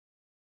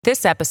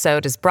This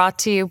episode is brought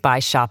to you by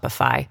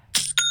Shopify.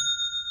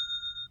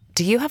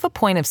 Do you have a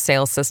point of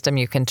sale system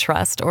you can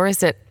trust, or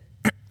is it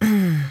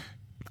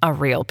a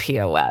real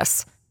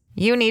POS?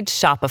 You need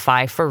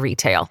Shopify for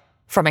retail.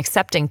 From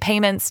accepting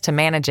payments to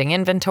managing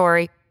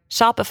inventory,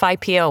 Shopify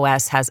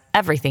POS has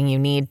everything you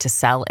need to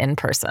sell in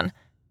person.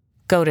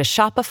 Go to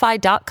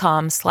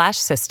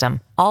shopify.com/system,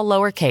 all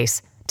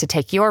lowercase, to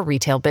take your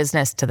retail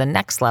business to the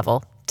next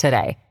level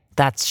today.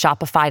 That's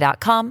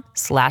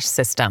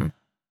shopify.com/system.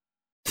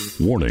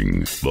 Warning,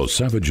 the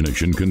Savage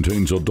Nation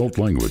contains adult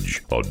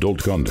language,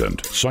 adult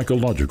content,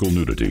 psychological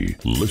nudity.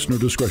 Listener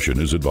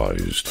discretion is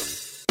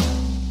advised.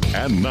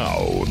 And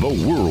now,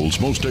 the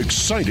world's most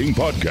exciting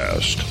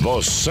podcast,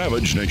 The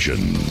Savage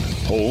Nation,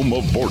 home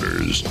of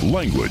borders,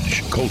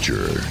 language,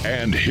 culture.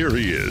 And here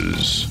he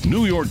is,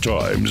 New York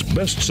Times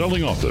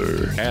best-selling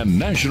author and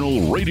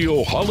National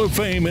Radio Hall of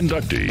Fame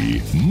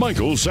inductee,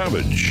 Michael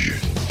Savage.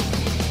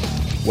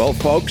 Well,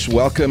 folks,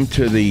 welcome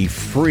to the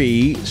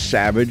free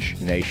Savage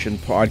Nation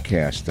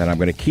podcast, and I'm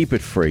going to keep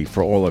it free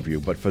for all of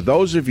you. But for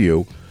those of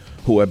you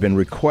who have been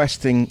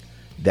requesting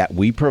that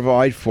we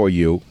provide for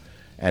you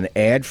an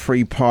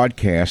ad-free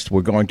podcast,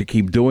 we're going to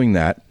keep doing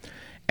that.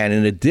 And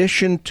in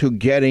addition to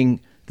getting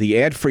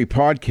the ad-free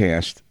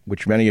podcast,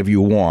 which many of you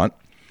want,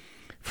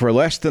 for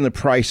less than the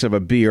price of a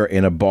beer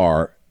in a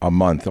bar a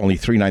month, only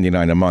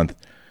 $3.99 a month,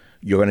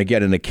 you're going to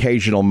get an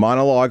occasional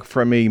monologue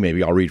from me.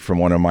 Maybe I'll read from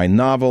one of my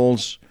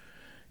novels.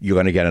 You're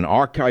going to get an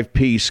archive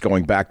piece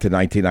going back to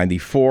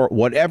 1994.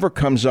 Whatever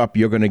comes up,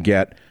 you're going to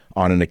get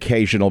on an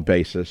occasional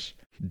basis.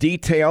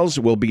 Details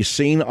will be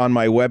seen on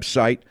my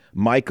website,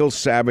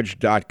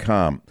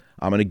 michaelsavage.com.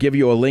 I'm going to give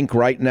you a link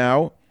right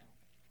now.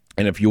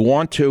 And if you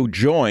want to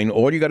join,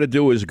 all you got to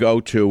do is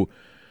go to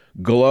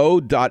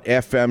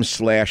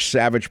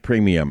glow.fm/Savage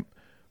Premium.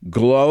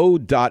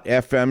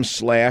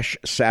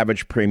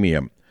 Glow.fm/Savage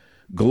Premium.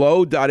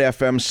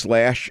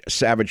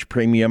 Glow.fm/Savage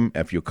Premium.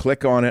 If you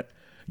click on it,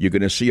 you're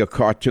going to see a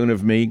cartoon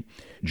of me.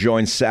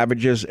 Join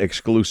Savage's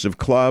exclusive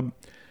club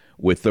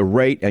with the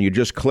rate, and you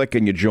just click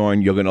and you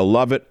join. You're going to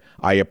love it.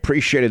 I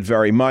appreciate it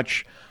very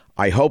much.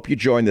 I hope you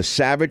join the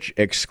Savage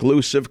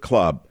exclusive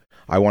club.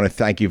 I want to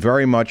thank you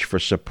very much for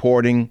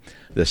supporting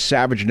the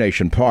Savage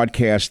Nation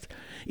podcast,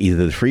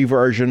 either the free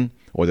version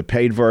or the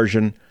paid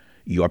version.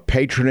 Your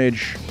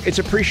patronage, it's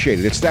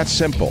appreciated. It's that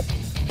simple.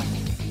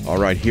 All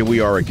right, here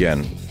we are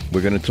again. We're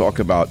going to talk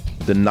about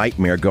the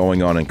nightmare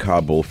going on in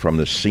Kabul from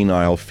the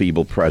senile,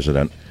 feeble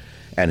president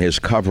and his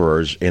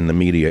coverers in the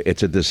media.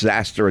 It's a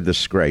disaster, a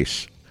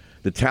disgrace.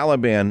 The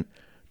Taliban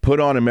put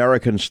on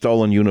American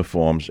stolen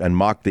uniforms and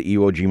mocked the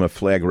Iwo Jima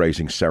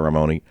flag-raising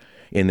ceremony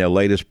in their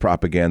latest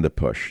propaganda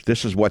push.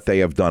 This is what they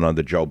have done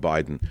under Joe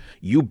Biden.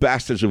 You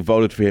bastards who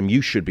voted for him,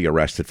 you should be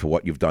arrested for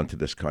what you've done to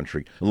this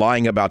country.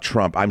 Lying about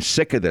Trump. I'm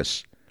sick of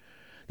this.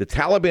 The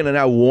Taliban are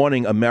now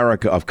warning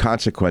America of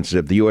consequences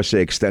if the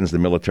USA extends the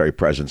military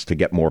presence to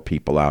get more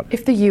people out.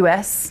 If the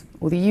US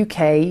or the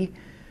UK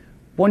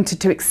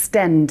wanted to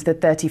extend the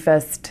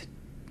 31st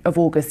of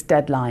August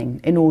deadline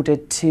in order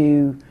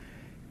to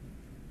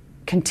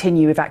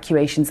continue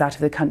evacuations out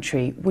of the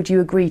country, would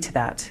you agree to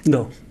that?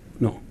 No.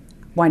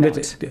 Why not?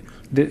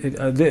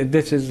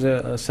 This is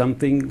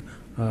something,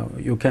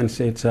 you can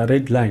say it's a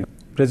red line.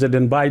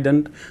 President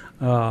Biden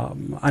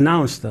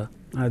announced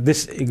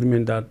this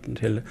agreement that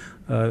until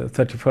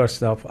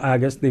 31st of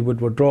August, they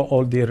would withdraw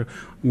all their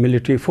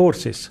military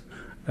forces.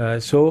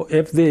 So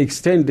if they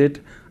extend it,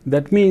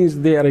 that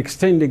means they are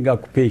extending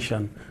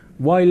occupation.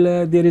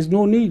 While there is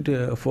no need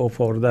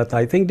for that,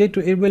 I think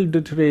it will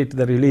deteriorate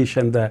the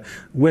relation,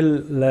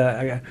 will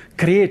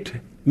create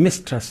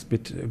mistrust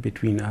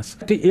between us.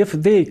 If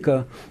they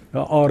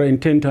are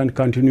intent on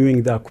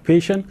continuing the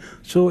occupation,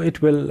 so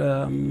it will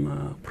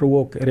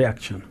provoke a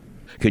reaction.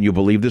 Can you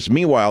believe this?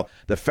 Meanwhile,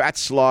 the fat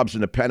slobs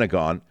in the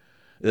Pentagon,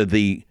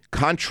 the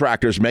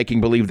contractors making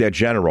believe they're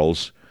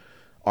generals,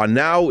 are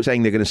now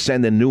saying they're going to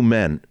send in new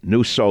men,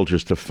 new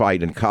soldiers to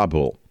fight in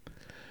Kabul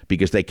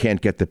because they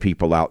can't get the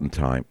people out in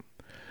time.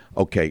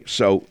 Okay,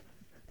 so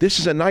this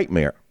is a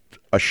nightmare.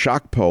 A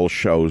shock poll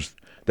shows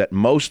that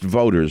most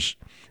voters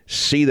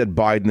see that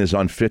Biden is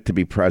unfit to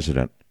be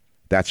president.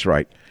 That's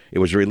right. It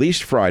was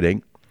released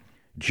Friday,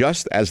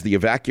 just as the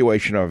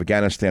evacuation of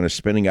Afghanistan is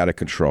spinning out of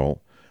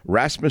control.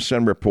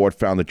 Rasmussen report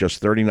found that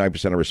just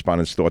 39% of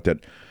respondents thought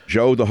that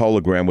Joe the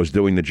hologram was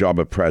doing the job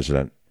of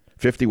president.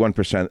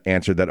 51%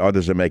 answered that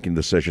others are making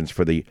decisions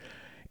for the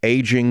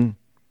aging,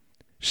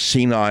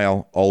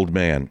 senile old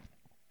man.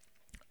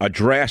 A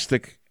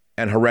drastic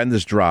and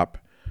horrendous drop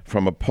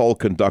from a poll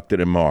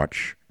conducted in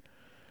March.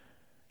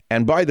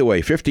 And by the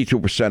way,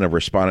 52% of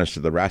respondents to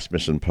the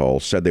Rasmussen poll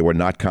said they were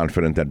not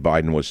confident that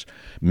Biden was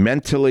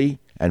mentally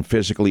and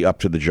physically up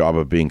to the job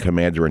of being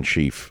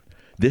commander-in-chief.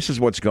 This is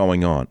what's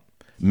going on.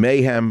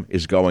 Mayhem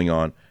is going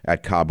on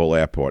at Kabul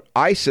airport.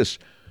 ISIS,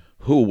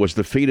 who was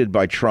defeated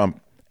by Trump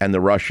and the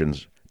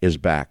Russians, is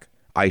back.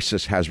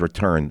 ISIS has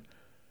returned.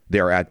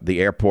 They're at the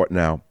airport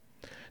now.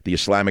 The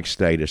Islamic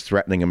State is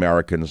threatening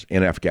Americans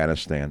in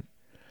Afghanistan.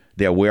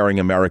 They're wearing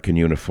American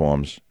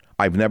uniforms.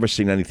 I've never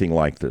seen anything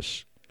like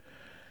this.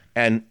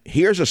 And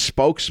here's a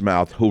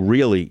spokesmouth who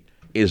really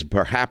is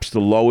perhaps the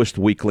lowest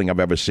weakling I've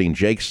ever seen.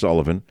 Jake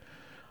Sullivan,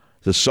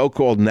 the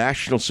so-called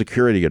national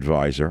security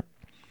advisor,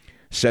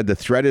 said the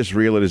threat is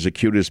real, it is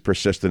acute, it is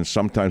persistent.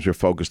 Sometimes we're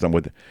focused on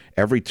with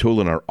every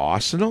tool in our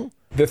arsenal.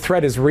 The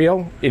threat is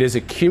real, it is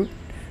acute,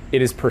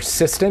 it is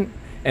persistent,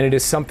 and it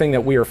is something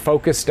that we are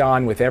focused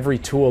on with every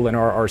tool in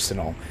our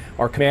arsenal.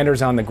 Our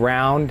commanders on the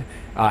ground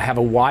have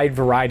a wide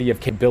variety of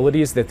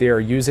capabilities that they are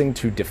using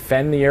to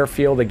defend the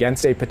airfield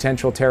against a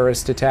potential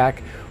terrorist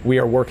attack. We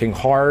are working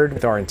hard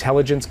with our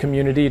intelligence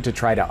community to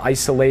try to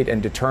isolate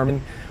and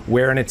determine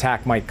where an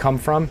attack might come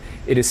from.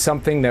 It is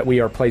something that we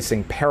are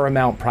placing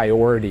paramount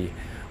priority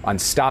on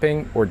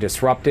stopping or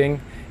disrupting,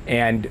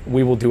 and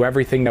we will do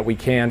everything that we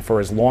can for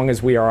as long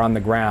as we are on the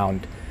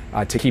ground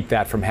to keep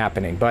that from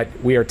happening. But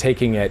we are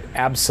taking it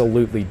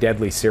absolutely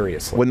deadly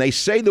seriously. When they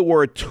say the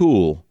word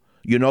tool,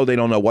 you know they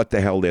don't know what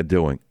the hell they're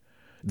doing.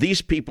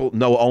 These people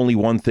know only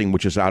one thing,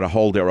 which is how to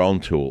hold their own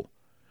tool.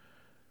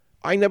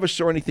 I never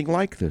saw anything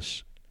like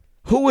this.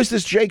 Who is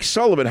this Jake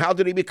Sullivan? How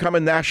did he become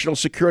a national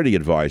security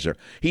advisor?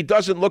 He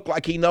doesn't look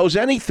like he knows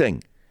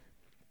anything.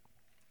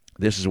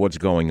 This is what's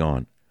going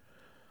on.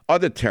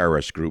 Other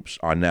terrorist groups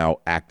are now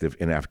active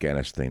in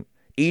Afghanistan,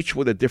 each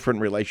with a different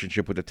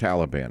relationship with the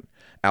Taliban.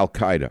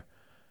 Al-Qaeda,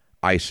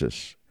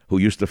 ISIS, who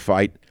used to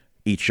fight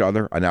each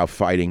other, are now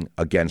fighting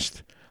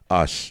against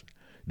us.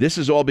 This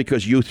is all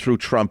because you threw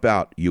Trump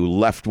out, you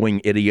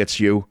left-wing idiots,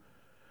 you.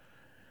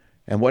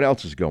 And what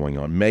else is going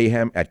on?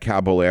 Mayhem at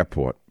Kabul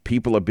airport.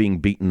 People are being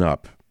beaten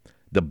up.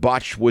 The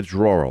botched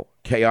withdrawal,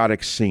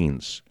 chaotic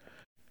scenes.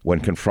 When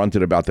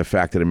confronted about the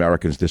fact that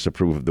Americans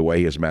disapprove of the way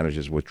he has managed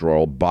his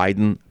withdrawal,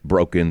 Biden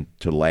broke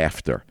into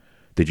laughter.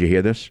 Did you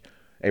hear this?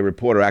 A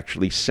reporter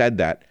actually said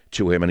that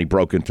to him, and he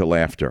broke into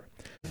laughter.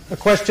 A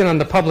question on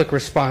the public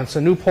response.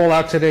 A new poll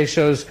out today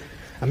shows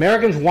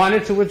Americans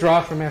wanted to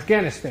withdraw from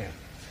Afghanistan,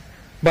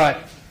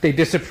 but they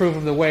disapprove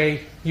of the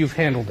way you've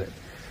handled it.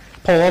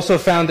 Poll also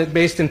found that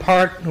based in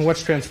part on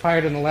what's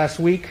transpired in the last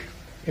week,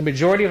 a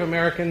majority of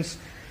Americans,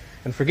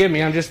 and forgive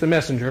me, I'm just the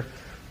messenger,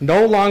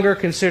 no longer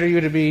consider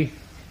you to be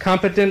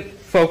competent,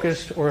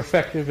 focused, or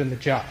effective in the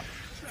job.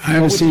 I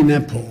haven't seen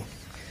that poll.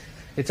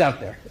 It's out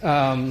there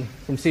from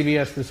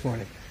CBS this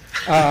morning.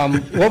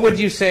 What would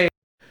you say?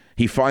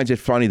 He finds it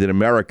funny that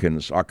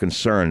Americans are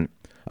concerned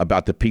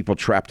about the people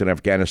trapped in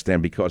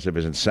Afghanistan because of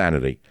his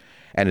insanity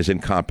and his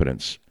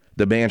incompetence.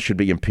 The man should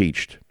be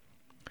impeached.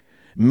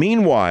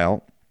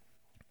 Meanwhile,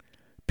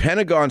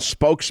 Pentagon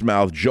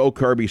spokesmouth Joe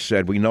Kirby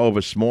said, we know of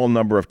a small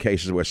number of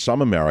cases where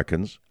some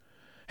Americans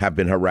have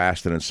been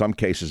harassed and in some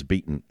cases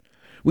beaten.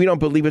 We don't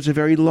believe it's a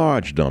very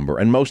large number,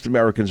 and most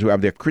Americans who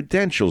have their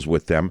credentials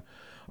with them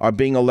are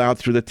being allowed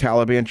through the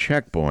Taliban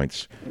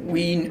checkpoints.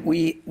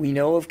 We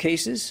know of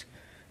cases,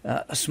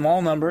 a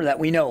small number that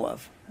we know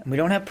of. And we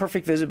don't have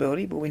perfect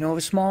visibility, but we know of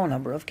a small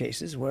number of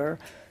cases where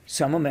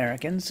some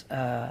Americans,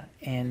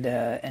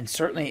 and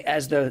certainly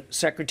as the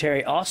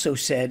Secretary also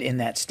said in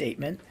that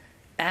statement,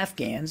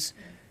 Afghans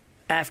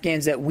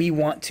that we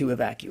want to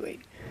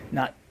evacuate.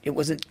 It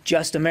wasn't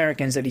just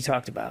Americans that he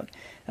talked about,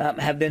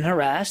 have been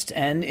harassed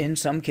and in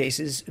some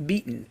cases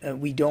beaten.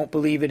 We don't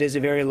believe it is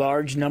a very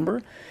large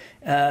number.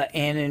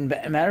 And in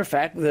a matter of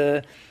fact,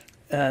 the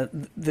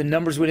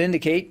numbers would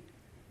indicate,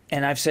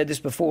 and I've said this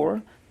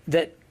before,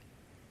 that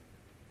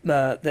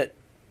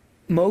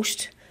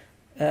most,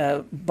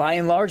 by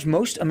and large,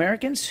 most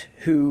Americans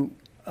who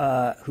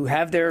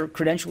have their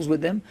credentials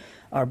with them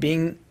are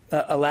being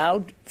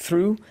allowed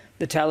through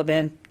the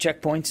Taliban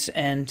checkpoints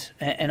and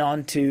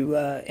onto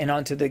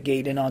the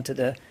gate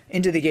and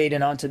into the gate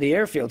and onto the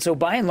airfield. So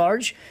by and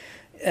large,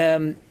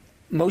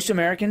 most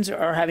Americans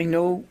are having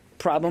no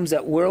problems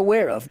that we're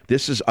aware of.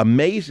 This is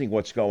amazing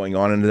what's going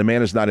on, and the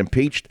man is not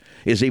impeached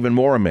is even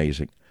more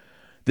amazing.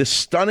 This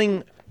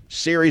stunning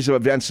series of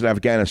events in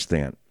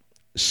Afghanistan,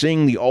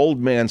 seeing the old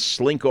man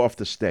slink off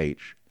the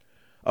stage,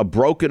 a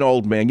broken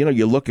old man,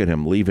 you look at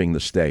him leaving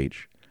the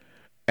stage,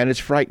 and it's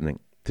frightening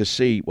to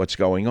see what's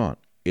going on.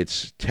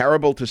 It's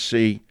terrible to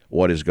see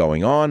what is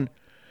going on,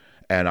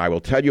 and I will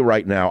tell you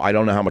right now, I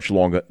don't know how much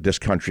longer this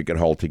country can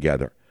hold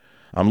together.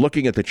 I'm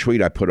looking at the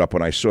tweet I put up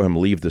when I saw him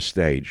leave the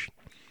stage,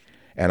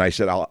 and I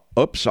said, I'll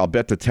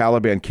bet the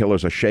Taliban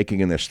killers are shaking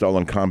in their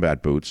stolen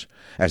combat boots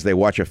as they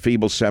watch a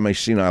feeble,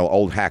 semi-senile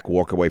old hack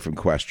walk away from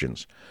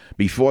questions.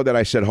 Before that,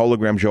 I said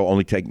Hologram Joe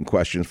only taking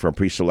questions from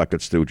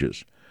pre-selected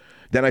stooges.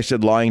 Then I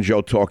said Lying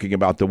Joe talking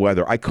about the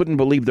weather. I couldn't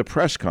believe the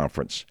press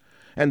conference.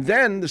 And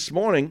then this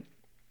morning,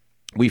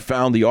 we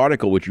found the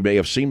article, which you may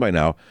have seen by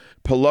now,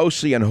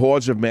 Pelosi and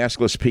hordes of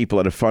maskless people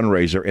at a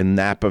fundraiser in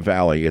Napa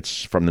Valley.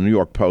 It's from the New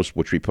York Post,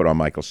 which we put on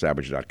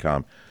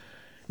michaelsavage.com.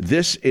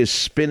 This is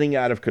spinning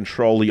out of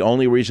control. The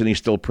only reason he's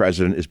still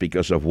president is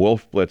because of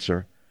Wolf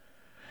Blitzer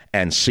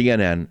and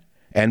CNN,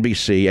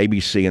 NBC,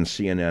 ABC, and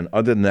CNN.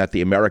 Other than that,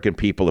 the American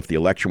people, if the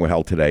election were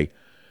held today,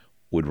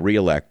 would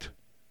reelect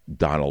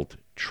Donald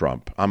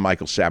Trump. I'm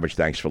Michael Savage.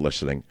 Thanks for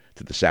listening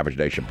to the Savage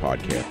Nation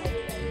podcast.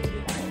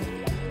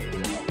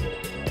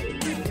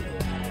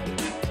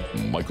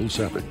 Michael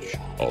Savage,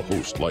 a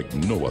host like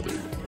no other.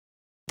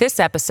 This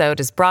episode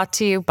is brought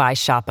to you by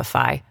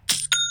Shopify.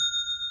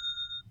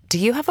 Do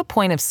you have a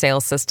point of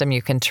sale system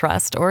you can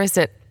trust, or is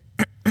it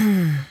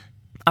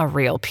a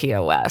real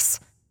POS?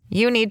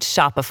 You need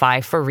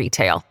Shopify for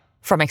retail.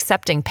 From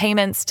accepting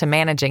payments to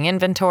managing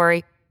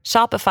inventory,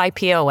 Shopify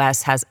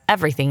POS has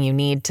everything you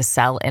need to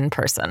sell in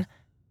person.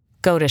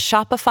 Go to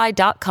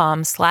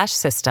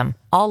shopify.com/system,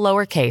 all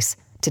lowercase,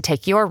 to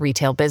take your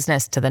retail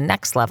business to the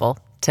next level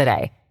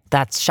today.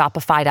 That's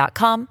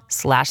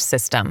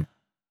shopify.com/system.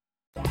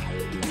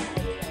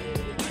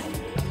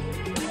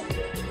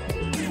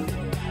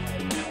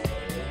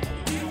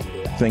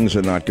 Things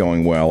are not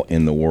going well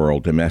in the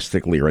world,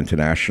 domestically or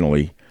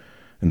internationally.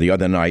 And the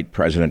other night,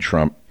 President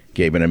Trump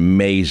gave an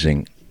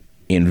amazing,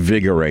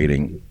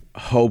 invigorating,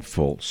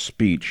 hopeful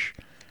speech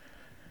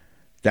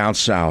down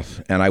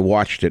south, and I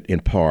watched it in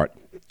part.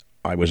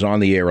 I was on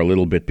the air a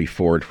little bit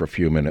before it for a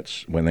few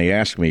minutes when they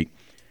asked me,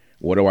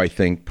 what do I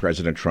think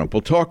President Trump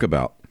will talk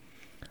about?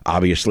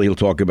 Obviously, he'll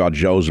talk about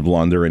Joe's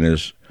blunder and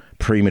his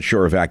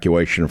premature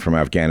evacuation from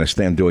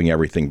Afghanistan, doing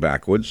everything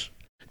backwards.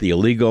 The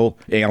illegal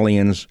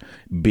aliens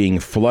being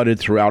flooded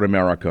throughout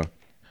America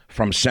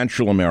from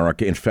Central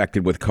America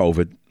infected with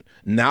COVID.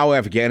 Now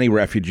Afghani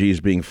refugees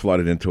being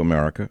flooded into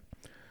America.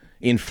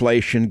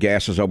 Inflation,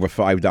 gas is over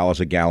 $5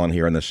 a gallon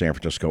here in the San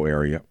Francisco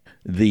area.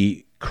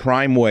 The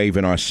crime wave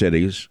in our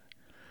cities.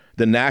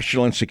 The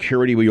national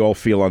insecurity we all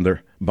feel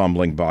under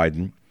bumbling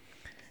Biden.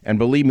 And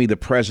believe me, the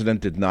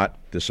president did not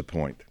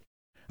disappoint.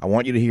 I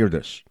want you to hear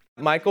this.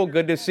 Michael,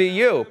 good to see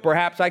you.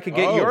 Perhaps I could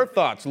get your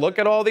thoughts. Look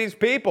at all these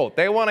people.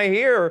 They want to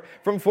hear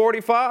from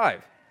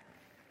 45.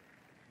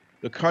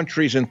 The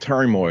country's in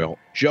turmoil.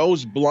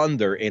 Joe's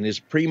blunder in his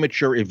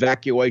premature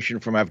evacuation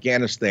from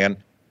Afghanistan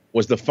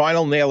was the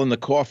final nail in the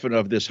coffin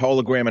of this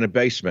hologram in a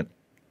basement.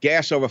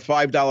 Gas over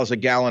 $5 a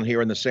gallon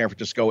here in the San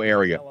Francisco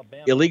area.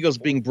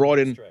 Illegals being brought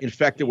in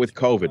infected with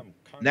COVID.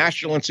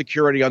 National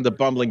insecurity under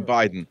bumbling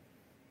Biden.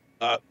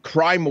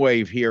 Crime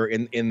wave here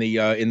in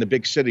the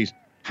big cities.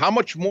 How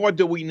much more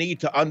do we need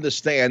to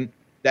understand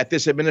that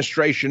this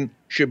administration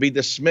should be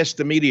dismissed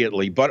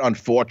immediately? But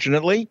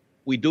unfortunately,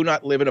 we do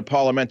not live in a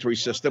parliamentary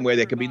system where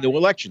there can be new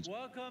elections.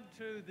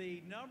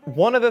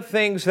 One of the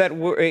things that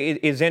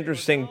is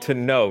interesting to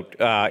note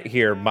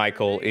here,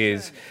 Michael,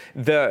 is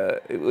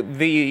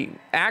the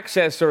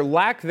access or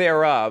lack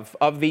thereof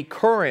of the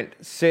current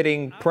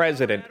sitting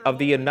president of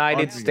the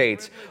United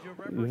States.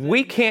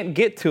 We can't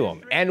get to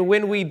him. And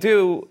when we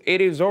do,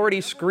 it is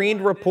already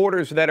screened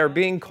reporters that are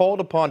being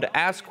called upon to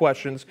ask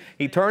questions.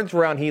 He turns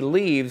around, he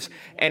leaves,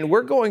 and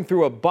we're going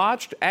through a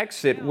botched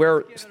exit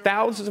where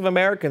thousands of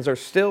Americans are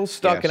still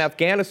stuck in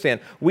Afghanistan.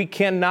 We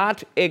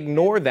cannot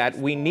ignore that.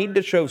 We need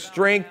to show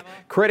strength.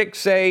 Critics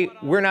say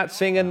we're not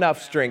seeing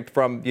enough strength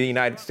from the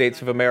United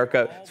States of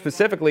America,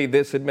 specifically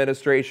this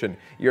administration.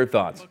 Your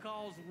thoughts?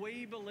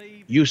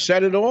 You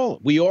said it all.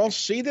 We all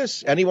see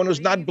this. Anyone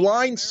who's not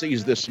blind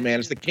sees this man.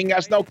 As the king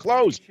has no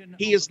clothes.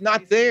 He is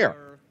not there.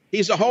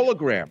 He's a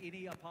hologram.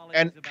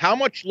 And how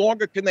much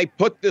longer can they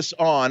put this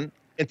on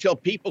until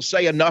people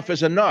say enough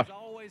is enough?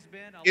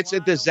 It's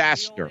a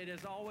disaster.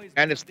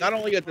 And it's not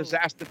only a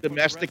disaster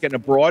domestic and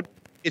abroad,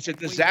 it's a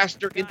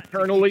disaster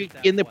internally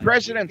in the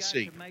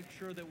presidency.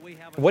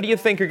 What do you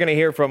think you're going to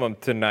hear from him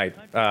tonight,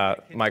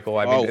 Michael?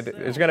 I mean,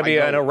 there's going to be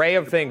an array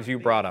of things you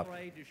brought up.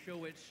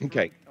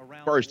 Okay.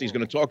 First, he's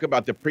going to talk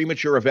about the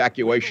premature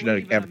evacuation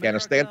of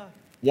Afghanistan,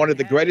 one of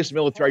the greatest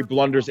military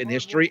blunders in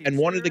history and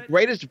one of the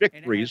greatest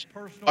victories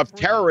of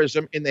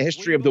terrorism in the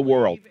history of the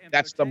world.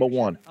 That's number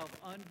one.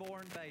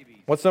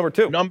 What's number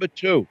two? Number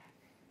two,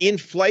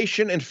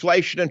 inflation.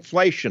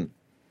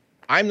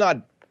 I'm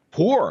not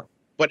poor,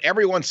 but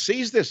everyone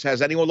sees this.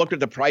 Has anyone looked at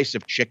the price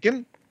of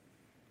chicken?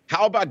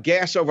 How about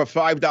gas over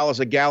 $5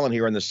 a gallon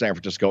here in the San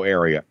Francisco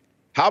area?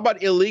 How about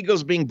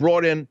illegals being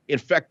brought in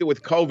infected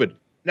with COVID?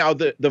 Now,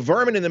 the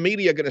vermin in the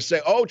media are going to say,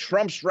 oh,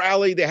 Trump's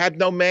rally, they had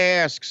no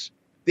masks.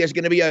 There's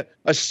going to be a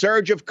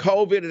surge of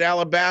COVID in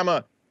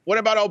Alabama. What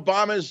about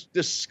Obama's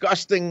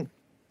disgusting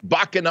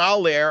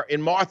bacchanal there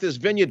in Martha's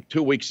Vineyard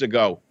 2 weeks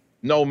ago?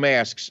 No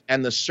masks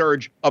and the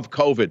surge of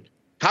COVID.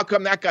 How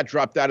come that got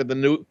dropped out of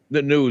the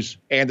news,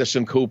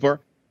 Anderson Cooper?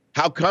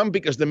 How come?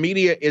 Because the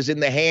media is in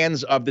the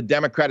hands of the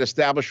Democrat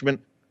establishment,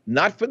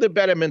 not for the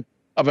betterment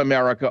of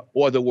America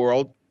or the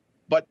world.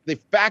 But the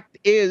fact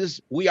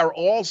is, we are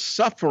all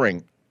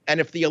suffering. And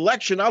if the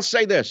election, I'll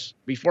say this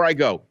before I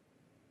go,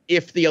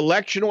 if the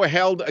election were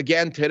held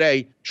again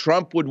today,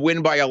 Trump would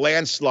win by a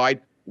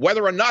landslide,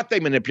 whether or not they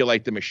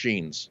manipulate the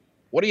machines.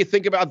 What do you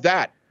think about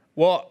that?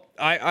 Well,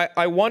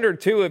 I wonder,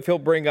 too, if he'll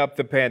bring up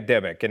the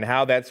pandemic and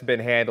how that's been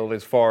handled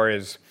as far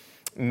as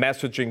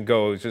messaging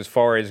goes as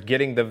far as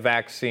getting the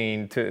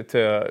vaccine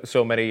to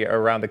so many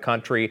around the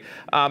country,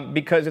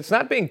 because it's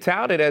not being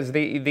touted as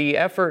the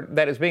effort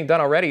that is being done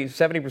already.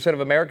 70%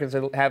 of Americans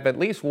have at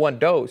least one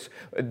dose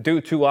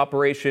due to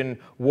Operation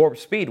Warp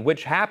Speed,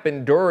 which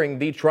happened during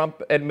the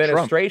Trump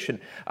administration.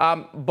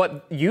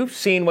 But you've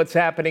seen what's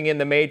happening in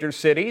the major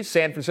cities,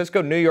 San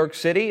Francisco, New York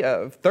City.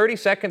 30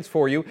 seconds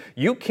for you.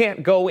 You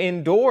can't go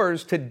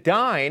indoors to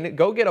dine,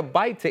 go get a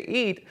bite to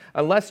eat,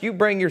 unless you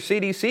bring your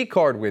CDC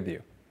card with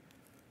you.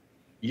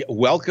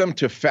 Welcome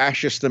to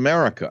fascist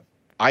America.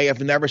 I have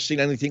never seen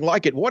anything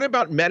like it. What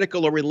about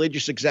medical or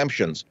religious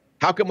exemptions?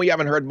 How come we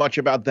haven't heard much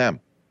about them?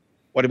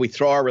 What, did we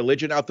throw our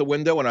religion out the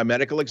window and our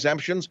medical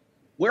exemptions?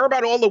 Where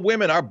about all the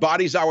women, our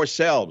bodies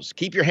ourselves?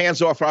 Keep your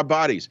hands off our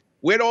bodies.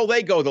 Where'd all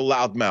they go, the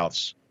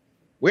loudmouths?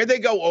 Where'd they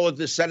go, all the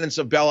descendants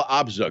of Bella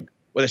Abzug?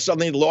 Where they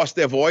suddenly lost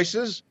their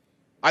voices?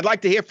 I'd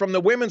like to hear from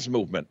the women's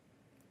movement.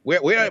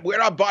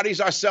 Where'd our bodies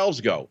ourselves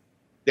go?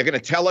 They're going to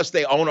tell us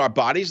they own our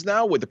bodies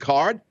now with the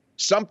card?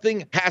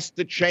 Something has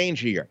to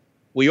change here.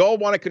 We all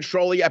want to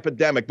control the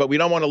epidemic, but we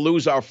don't want to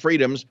lose our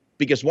freedoms,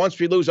 because once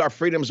we lose our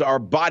freedoms, our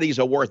bodies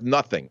are worth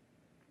nothing.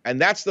 And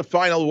that's the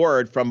final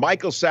word from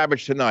Michael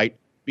Savage tonight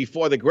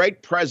before the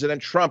great President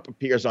Trump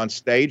appears on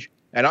stage,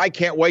 and I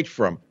can't wait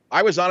for him.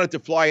 I was honored to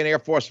fly in Air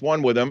Force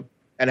One with him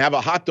and have a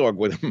hot dog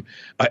with him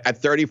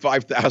at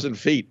 35,000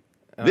 feet.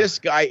 This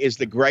guy is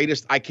the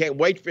greatest. I can't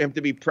wait for him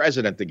to be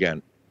president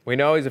again. We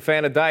know he's a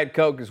fan of Diet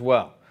Coke as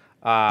well.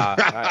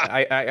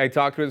 I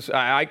talked to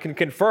I can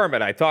confirm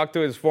it. I talked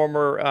to his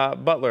former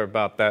butler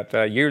about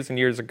that years and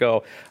years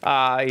ago.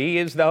 He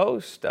is the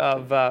host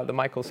of the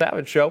Michael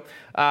Savage Show.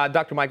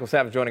 Dr. Michael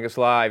Savage joining us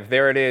live.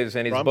 There it is,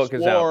 and his book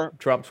is out.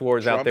 Trump's War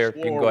is out there.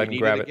 You can go ahead and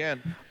grab it.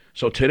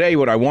 So today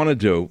what I want to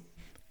do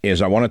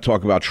is I want to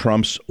talk about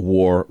Trump's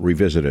War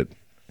Revisited.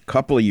 A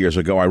couple of years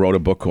ago, I wrote a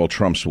book called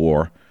Trump's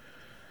War,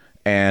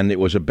 and it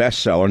was a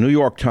bestseller. New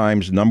York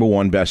Times,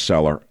 #1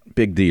 bestseller.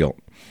 Big deal.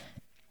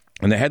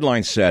 And the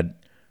headline said,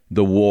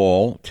 "The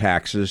wall,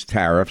 taxes,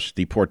 tariffs,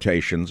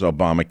 deportations,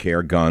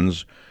 Obamacare,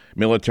 guns,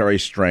 military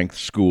strength,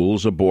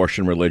 schools,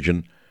 abortion,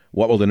 religion.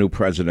 What will the new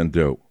president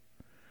do?"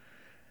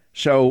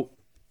 So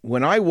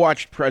when I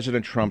watched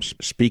President Trump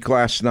speak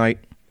last night,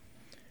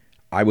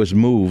 I was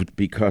moved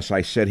because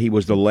I said he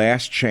was the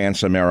last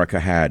chance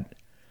America had.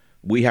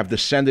 We have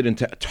descended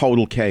into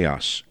total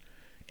chaos.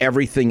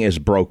 Everything is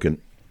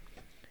broken.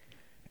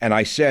 And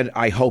I said,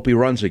 I hope he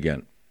runs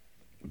again,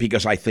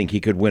 because I think he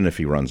could win if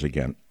he runs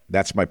again.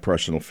 That's my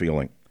personal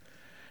feeling.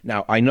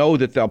 Now, I know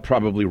that they'll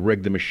probably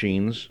rig the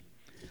machines.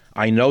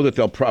 I know that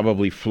they'll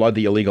probably flood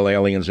the illegal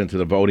aliens into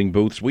the voting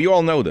booths. We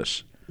all know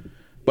this.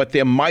 But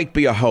there might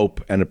be a hope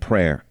and a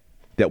prayer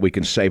that we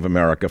can save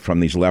America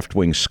from these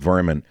left-wing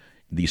vermin,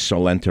 these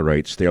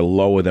solenterates. They're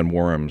lower than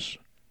worms.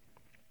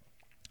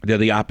 They're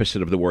the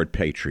opposite of the word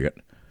patriot.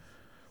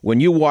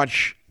 When you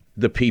watch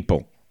the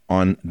people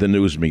on the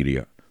news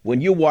media, when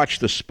you watch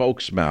the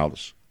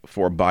spokesmouths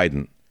for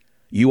Biden,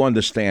 you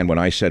understand when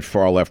I said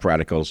far-left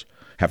radicals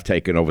have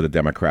taken over the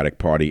Democratic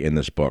Party in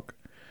this book.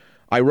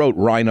 I wrote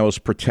rhinos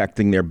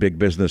protecting their big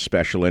business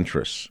special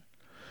interests,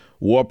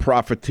 war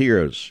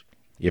profiteers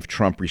if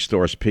Trump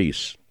restores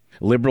peace,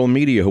 liberal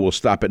media who will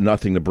stop at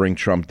nothing to bring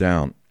Trump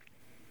down.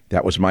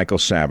 That was Michael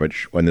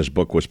Savage when this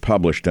book was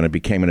published, and it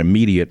became an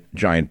immediate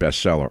giant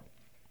bestseller.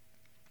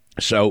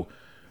 So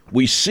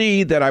we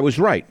see that I was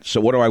right. So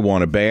what do I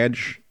want, a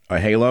badge, a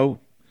halo?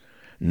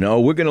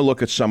 No, we're going to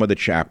look at some of the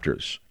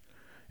chapters.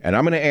 And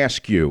I'm going to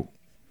ask you,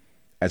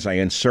 as I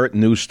insert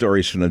news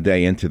stories from the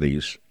day into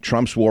these,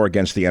 Trump's war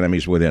against the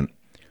enemies within,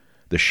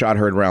 the shot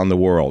heard around the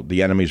world,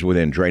 the enemies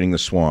within, draining the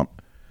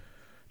swamp.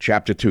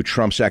 Chapter 2,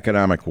 Trump's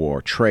economic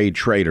war, trade,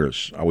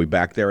 traitors. Are we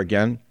back there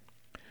again?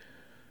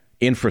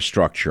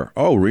 Infrastructure.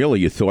 Oh,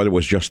 really? You thought it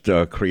was just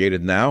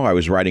created now? I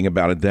was writing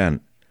about it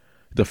then.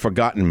 The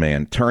Forgotten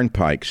Man,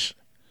 turnpikes,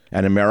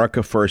 and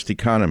America First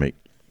economy.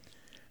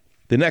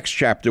 The next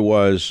chapter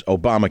was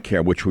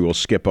Obamacare, which we will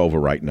skip over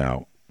right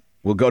now.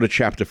 We'll go to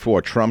Chapter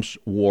 4, Trump's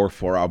war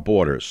for our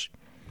borders.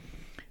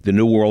 The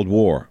New World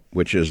War,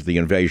 which is the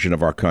invasion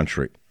of our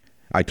country.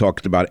 I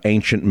talked about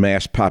ancient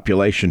mass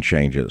population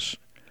changes.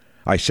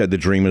 I said the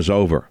dream is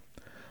over.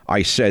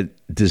 I said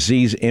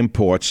disease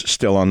imports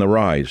still on the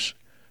rise.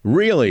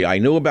 Really, I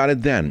knew about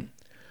it then.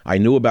 I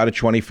knew about it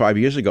 25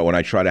 years ago when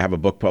I tried to have a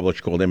book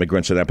published called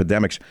Immigrants and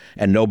Epidemics,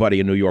 and nobody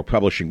in New York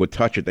Publishing would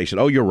touch it. They said,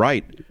 oh, you're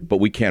right, but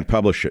we can't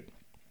publish it.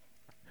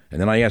 And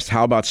then I asked,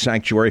 how about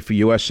sanctuary for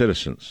U.S.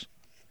 citizens?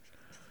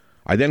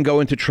 I then go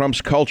into Trump's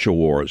culture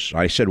wars.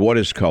 I said, what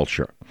is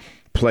culture?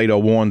 Plato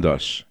warned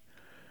us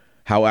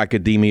how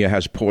academia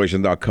has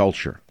poisoned our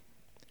culture.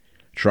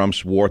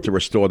 Trump's war to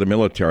restore the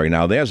military.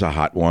 Now, there's a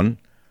hot one.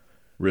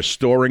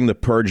 Restoring the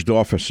purged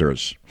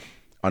officers.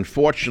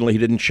 Unfortunately, he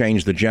didn't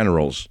change the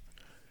generals.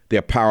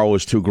 Their power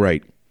was too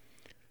great.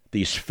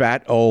 These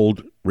fat,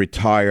 old,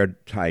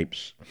 retired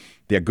types,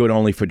 they're good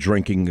only for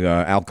drinking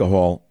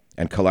alcohol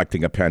and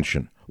collecting a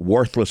pension.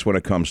 Worthless when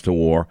it comes to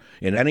war.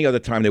 In any other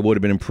time, they would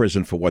have been in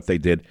prison for what they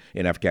did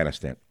in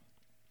Afghanistan.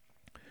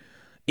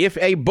 If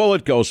a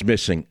bullet goes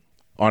missing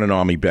on an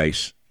Army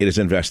base. It is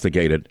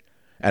investigated,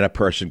 and a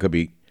person could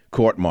be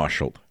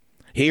court-martialed.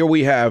 Here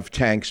we have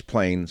tanks,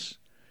 planes,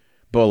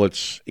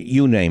 bullets,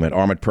 you name it,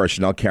 armored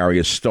personnel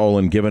carriers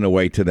stolen, given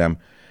away to them,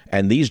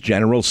 and these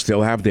generals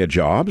still have their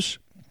jobs?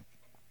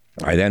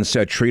 I then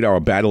said, treat our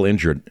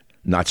battle-injured,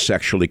 not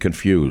sexually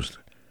confused.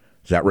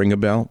 Does that ring a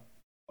bell?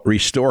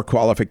 Restore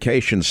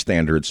qualification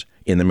standards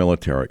in the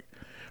military.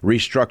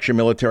 Restructure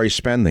military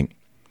spending.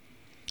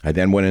 I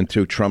then went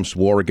into Trump's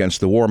war against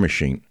the war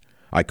machine.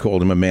 I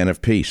called him a man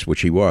of peace,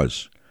 which he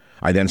was.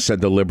 I then said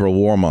the liberal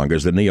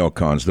warmongers, the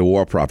neocons, the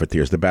war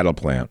profiteers, the battle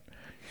plan.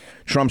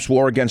 Trump's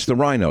war against the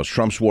rhinos,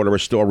 Trump's war to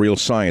restore real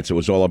science. It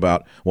was all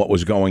about what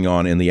was going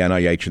on in the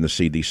NIH and the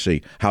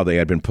CDC, how they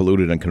had been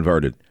polluted and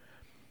converted.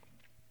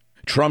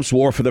 Trump's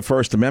war for the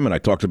First Amendment. I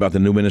talked about the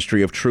new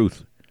Ministry of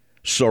Truth,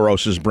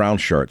 Soros's brown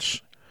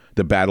shirts,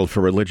 the battle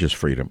for religious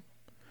freedom.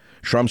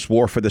 Trump's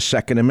war for the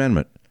Second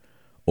Amendment.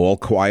 All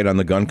quiet on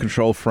the gun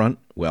control front?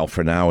 Well,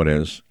 for now it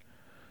is.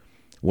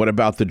 What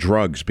about the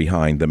drugs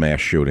behind the mass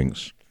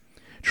shootings?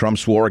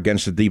 Trump's war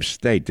against the deep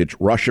state. Did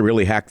Russia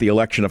really hack the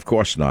election? Of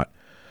course not.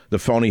 The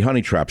phony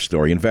honey trap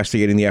story,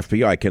 investigating the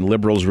FBI. Can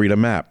liberals read a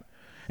map?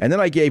 And then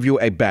I gave you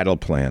a battle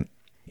plan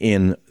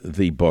in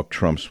the book,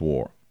 Trump's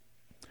War.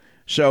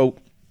 So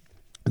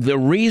the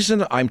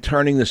reason I'm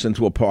turning this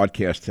into a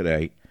podcast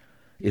today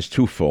is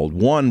twofold.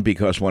 One,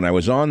 because when I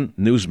was on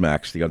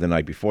Newsmax the other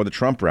night before the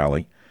Trump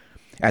rally,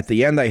 at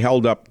the end I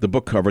held up the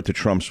book cover to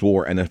Trump's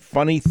War, and a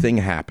funny thing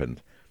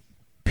happened.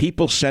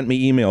 People sent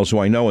me emails who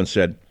I know and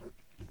said,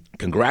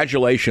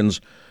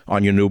 congratulations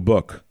on your new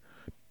book.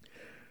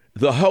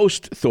 The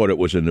host thought it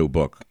was a new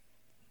book.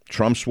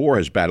 Trump's War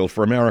has battled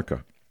for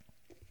America.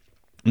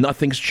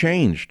 Nothing's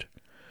changed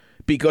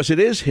because it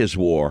is his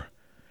war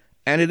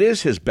and it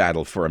is his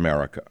battle for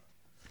America.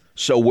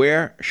 So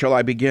where shall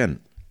I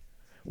begin?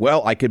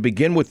 Well, I could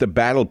begin with the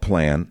battle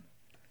plan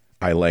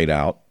I laid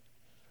out,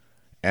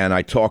 and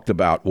I talked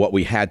about what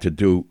we had to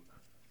do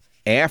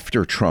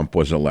after Trump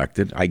was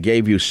elected. I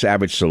gave you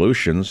savage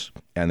solutions,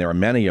 and there are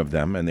many of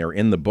them, and they're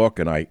in the book,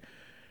 and I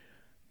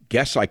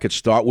guess I could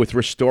start with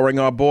restoring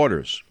our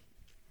borders.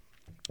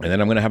 And then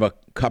I'm going to have a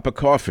cup of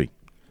coffee.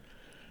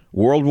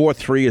 World War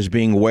III is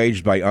being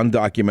waged by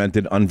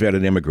undocumented,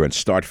 unvetted immigrants.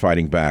 Start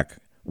fighting back.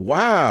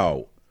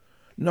 Wow.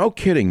 No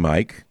kidding,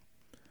 Mike.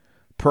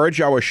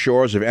 Purge our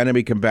shores of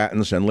enemy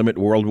combatants and limit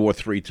World War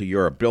III to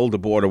Europe. Build a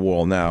border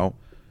wall now.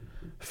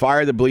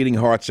 Fire the bleeding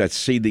hearts at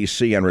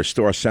CDC and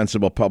restore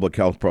sensible public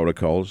health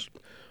protocols.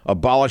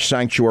 Abolish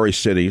sanctuary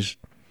cities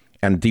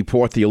and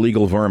deport the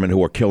illegal vermin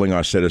who are killing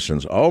our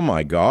citizens. Oh,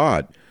 my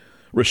God.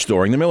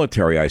 Restoring the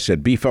military, I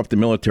said. Beef up the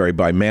military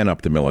by man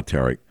up the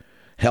military.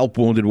 Help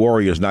wounded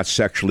warriors, not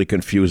sexually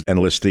confused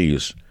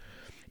enlistees.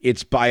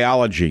 It's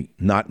biology,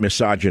 not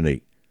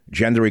misogyny.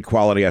 Gender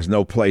equality has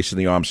no place in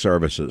the armed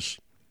services.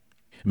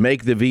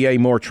 Make the VA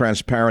more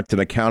transparent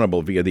and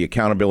accountable via the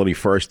Accountability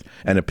First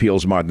and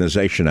Appeals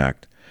Modernization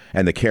Act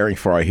and the Caring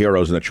for Our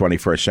Heroes in the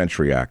 21st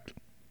Century Act.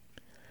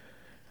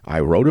 I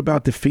wrote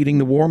about defeating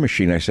the war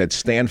machine. I said,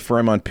 stand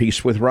firm on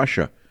peace with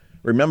Russia.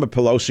 Remember,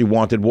 Pelosi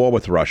wanted war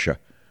with Russia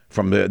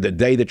from the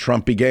day that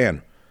Trump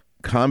began.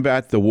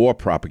 Combat the war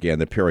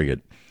propaganda,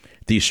 period.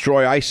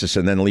 Destroy ISIS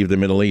and then leave the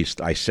Middle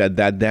East. I said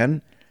that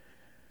then,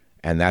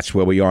 and that's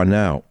where we are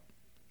now.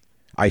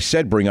 I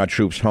said bring our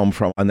troops home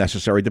from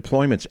unnecessary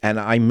deployments, and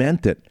I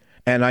meant it,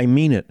 and I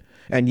mean it.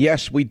 And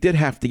yes, we did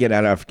have to get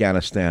out of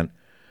Afghanistan,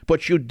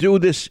 but you do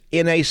this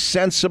in a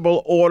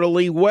sensible,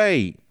 orderly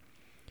way.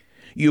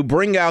 You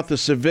bring out the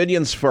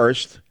civilians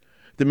first,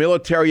 the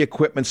military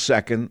equipment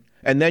second,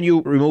 and then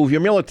you remove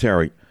your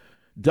military.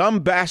 Dumb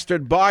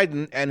bastard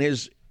Biden and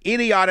his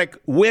idiotic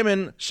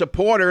women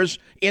supporters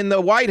in the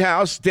White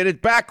House did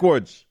it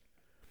backwards.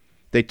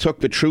 They took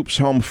the troops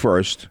home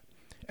first,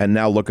 and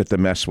now look at the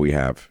mess we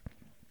have.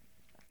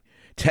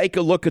 Take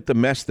a look at the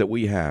mess that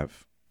we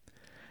have.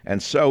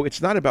 And so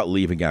it's not about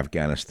leaving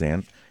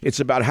Afghanistan. It's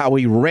about how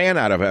he ran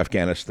out of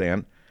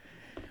Afghanistan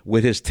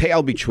with his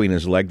tail between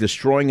his legs,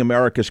 destroying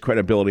America's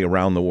credibility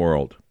around the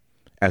world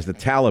as the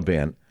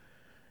Taliban,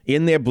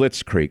 in their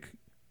blitzkrieg,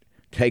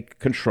 take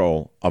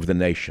control of the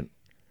nation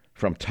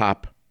from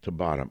top to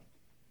bottom.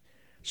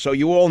 So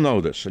you all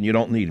know this, and you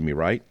don't need me,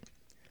 right?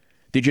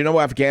 Did you know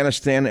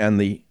Afghanistan and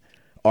the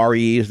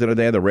REEs that are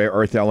there, the rare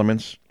earth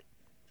elements?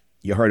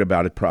 You heard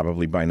about it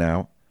probably by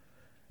now.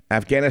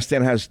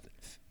 Afghanistan has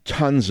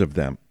tons of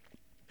them.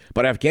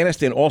 But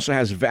Afghanistan also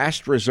has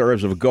vast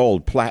reserves of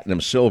gold,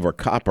 platinum, silver,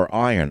 copper,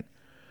 iron,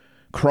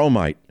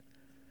 chromite,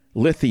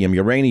 lithium,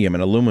 uranium,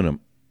 and aluminum.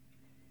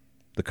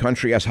 The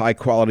country has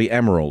high-quality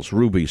emeralds,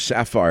 rubies,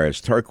 sapphires,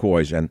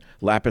 turquoise, and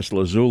lapis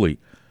lazuli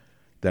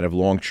that have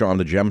long charmed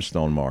the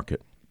gemstone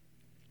market.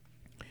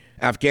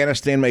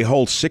 Afghanistan may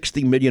hold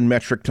 60 million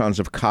metric tons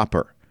of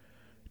copper,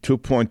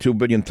 2.2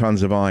 billion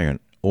tons of iron,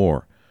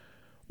 ore,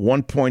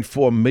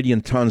 1.4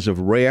 million tons of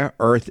rare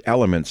earth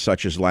elements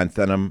such as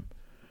lanthanum,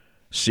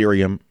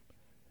 cerium,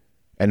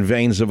 and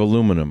veins of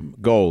aluminum,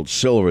 gold,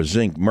 silver,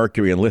 zinc,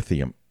 mercury, and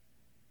lithium.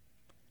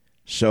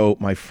 So,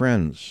 my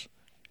friends,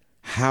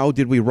 how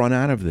did we run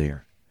out of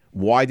there?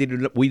 Why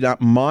did we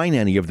not mine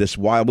any of this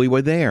while we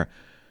were there?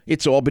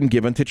 It's all been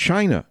given to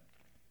China.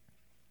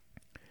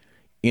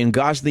 In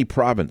Ghazni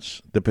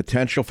province, the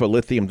potential for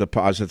lithium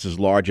deposits as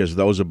large as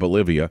those of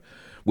Bolivia,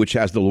 which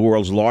has the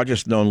world's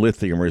largest known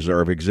lithium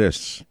reserve,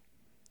 exists.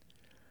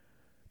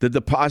 The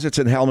deposits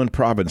in Helmand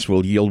province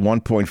will yield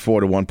 1.4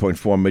 to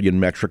 1.4 million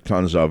metric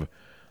tons of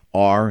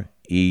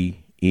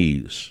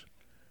REEs.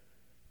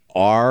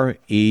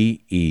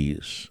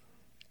 REEs.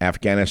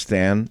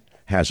 Afghanistan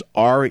has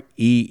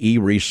REE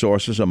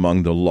resources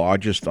among the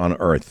largest on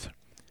Earth.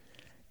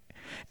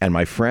 And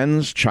my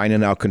friends, China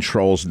now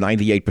controls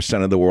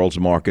 98% of the world's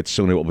market.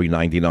 Soon it will be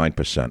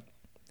 99%.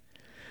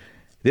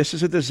 This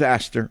is a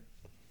disaster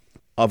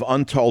of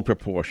untold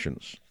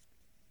proportions.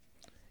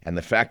 And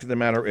the fact of the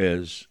matter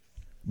is,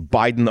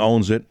 Biden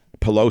owns it,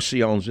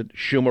 Pelosi owns it,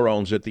 Schumer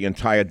owns it, the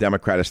entire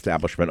Democrat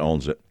establishment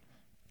owns it.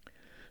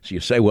 So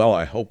you say, well,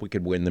 I hope we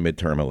could win the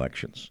midterm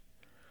elections.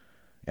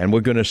 And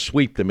we're going to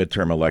sweep the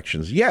midterm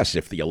elections. Yes,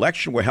 if the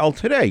election were held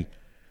today,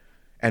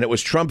 and it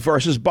was Trump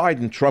versus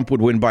Biden, Trump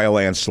would win by a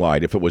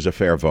landslide if it was a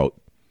fair vote.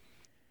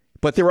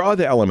 But there are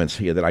other elements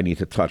here that I need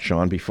to touch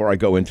on before I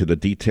go into the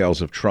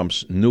details of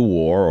Trump's new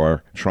war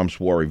or Trump's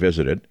war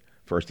revisited.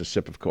 First, a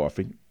sip of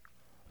coffee.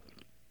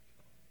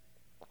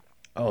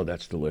 Oh,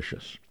 that's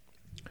delicious.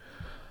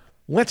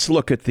 Let's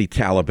look at the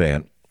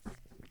Taliban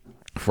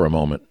for a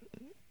moment.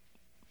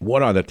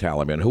 What are the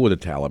Taliban? Who are the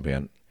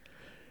Taliban?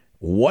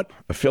 What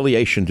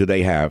affiliation do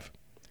they have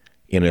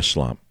in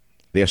Islam?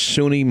 They're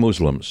Sunni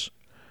Muslims.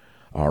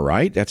 All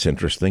right, that's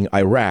interesting.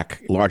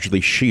 Iraq,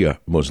 largely Shia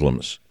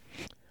Muslims.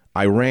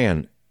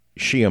 Iran,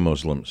 Shia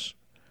Muslims.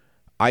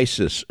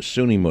 ISIS,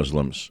 Sunni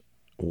Muslims.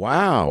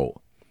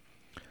 Wow.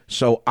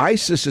 So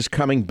ISIS is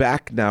coming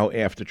back now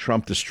after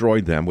Trump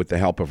destroyed them with the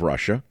help of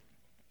Russia.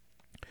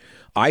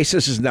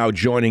 ISIS is now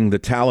joining the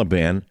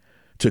Taliban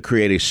to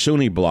create a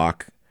Sunni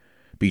bloc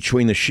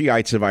between the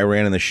Shiites of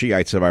Iran and the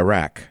Shiites of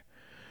Iraq,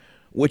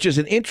 which is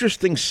an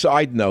interesting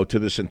side note to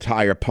this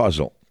entire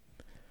puzzle,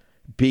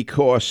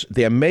 because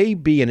there may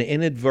be an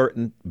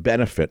inadvertent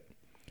benefit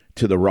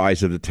to the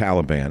rise of the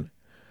Taliban,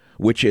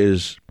 which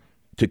is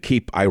to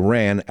keep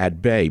Iran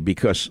at bay.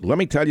 Because let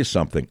me tell you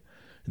something,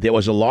 there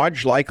was a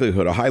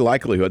high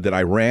likelihood that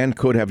Iran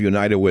could have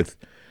united with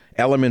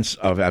elements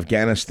of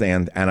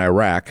Afghanistan and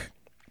Iraq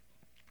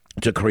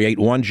to create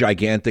one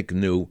gigantic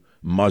new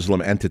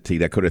Muslim entity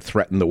that could have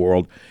threatened the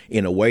world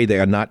in a way they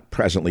are not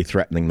presently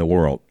threatening the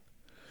world.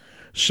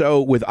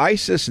 So with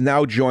ISIS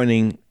now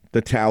joining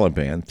the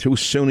Taliban, two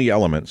Sunni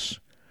elements,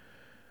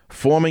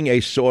 forming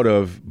a sort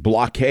of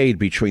blockade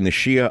between the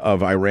Shia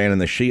of Iran and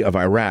the Shia of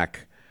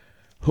Iraq,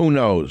 who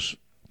knows?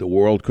 The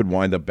world could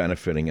wind up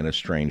benefiting in a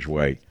strange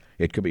way.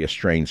 It could be a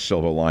strange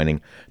silver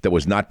lining that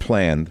was not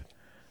planned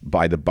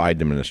by the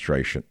Biden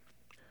administration.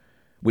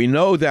 We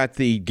know that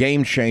the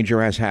game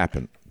changer has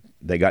happened.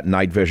 They got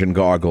night vision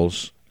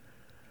goggles.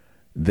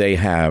 They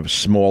have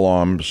small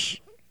arms,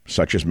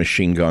 such as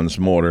machine guns,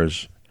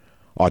 mortars,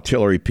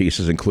 artillery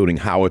pieces, including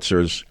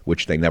howitzers,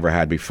 which they never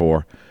had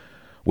before,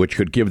 which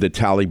could give the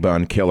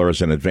Taliban killers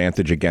an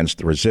advantage against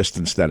the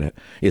resistance that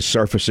is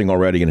surfacing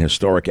already in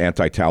historic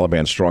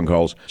anti-Taliban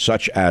strongholds,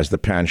 such as the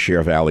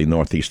Panjshir Valley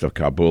northeast of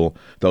Kabul.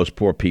 Those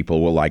poor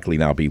people will likely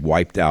now be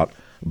wiped out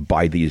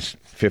by these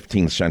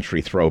 15th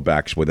century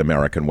throwbacks with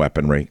American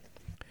weaponry.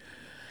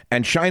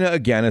 And China,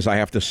 again, as I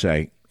have to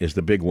say, is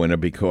the big winner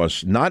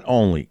because not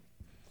only,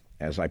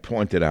 as I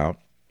pointed out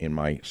in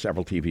my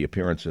several TV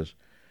appearances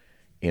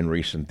in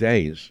recent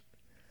days,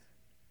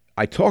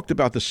 I talked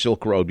about the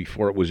Silk Road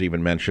before it was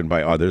even mentioned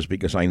by others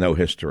because I know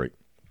history.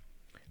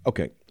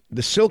 Okay,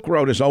 the Silk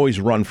Road has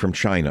always run from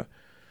China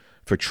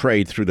for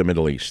trade through the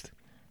Middle East.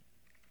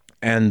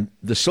 And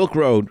the Silk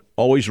Road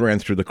always ran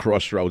through the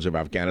crossroads of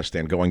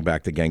Afghanistan, going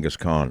back to Genghis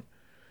Khan.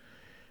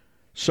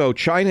 So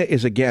China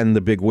is, again,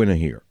 the big winner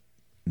here.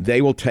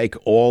 They will take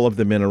all of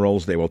the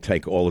minerals. They will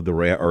take all of the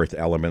rare earth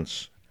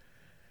elements.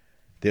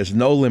 There's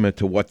no limit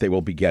to what they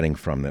will be getting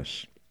from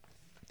this.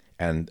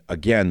 And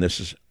again, this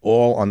is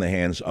all on the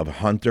hands of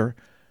Hunter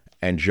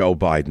and Joe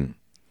Biden.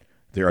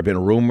 There have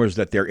been rumors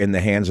that they're in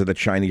the hands of the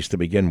Chinese to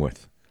begin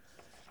with.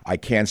 I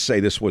can't say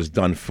this was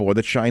done for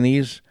the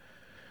Chinese,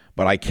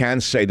 but I can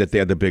say that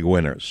they're the big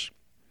winners.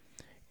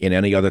 In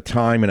any other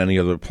time, in any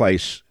other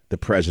place, the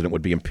president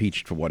would be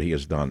impeached for what he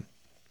has done.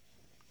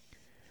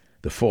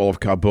 The fall of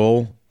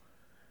Kabul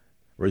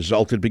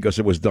resulted because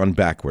it was done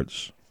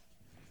backwards.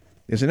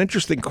 There's an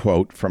interesting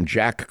quote from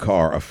Jack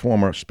Carr, a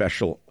former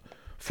Special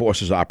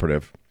Forces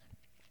operative,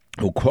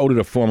 who quoted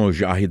a former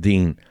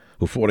Mujahideen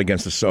who fought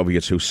against the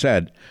Soviets, who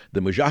said, the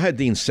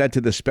Mujahideen said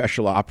to the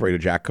special operator,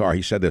 Jack Carr,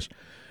 he said this,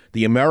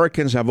 the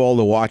Americans have all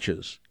the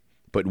watches,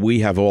 but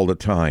we have all the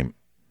time.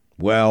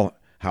 Well,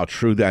 how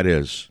true that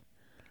is.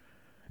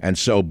 And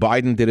so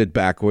Biden did it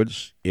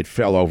backwards. It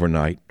fell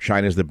overnight.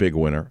 China's the big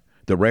winner.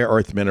 The rare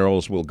earth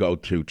minerals will go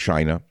to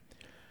China.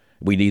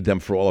 We need them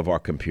for all of our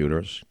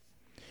computers.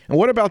 And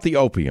what about the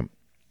opium?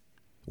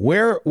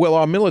 Where will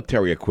our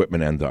military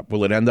equipment end up?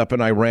 Will it end up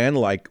in Iran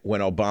like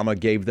when Obama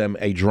gave them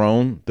a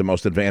drone, the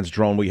most advanced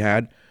drone we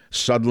had,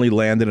 suddenly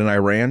landed in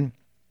Iran?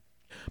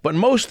 But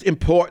most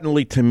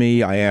importantly to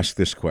me, I ask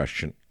this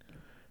question.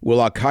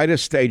 Will al-Qaeda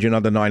stage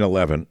another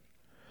 9/11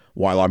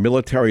 while our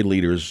military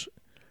leaders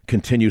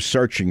continue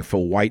searching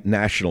for white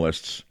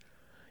nationalists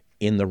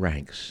in the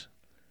ranks?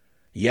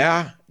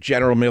 Yeah,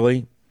 General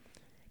Milley,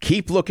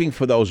 keep looking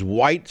for those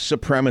white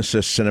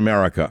supremacists in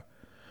America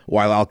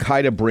while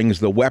al-Qaeda brings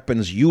the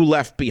weapons you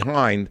left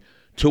behind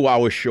to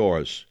our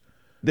shores.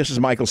 This is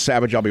Michael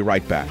Savage. I'll be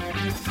right back.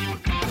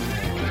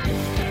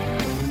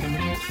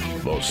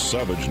 The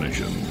Savage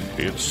Nation.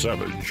 It's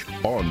Savage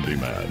on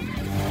demand.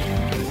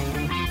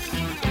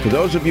 For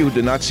those of you who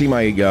did not see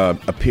my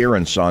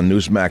appearance on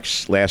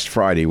Newsmax last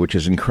Friday, which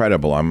is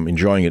incredible, I'm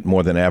enjoying it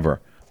more than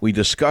ever, we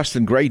discussed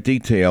in great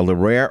detail the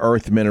rare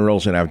earth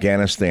minerals in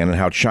Afghanistan and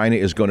how China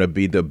is going to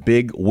be the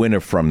big winner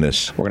from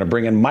this. We're going to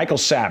bring in Michael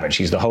Savage.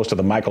 He's the host of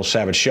The Michael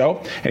Savage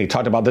Show, and he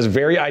talked about this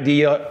very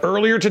idea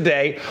earlier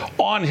today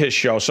on his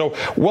show. So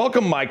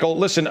welcome, Michael.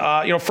 Listen,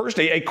 first,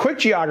 a quick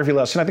geography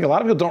lesson. I think a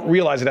lot of people don't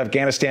realize that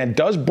Afghanistan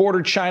does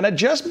border China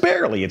just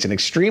barely. It's an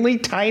extremely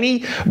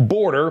tiny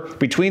border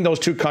between those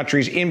two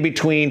countries, in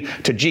between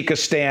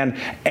Tajikistan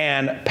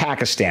and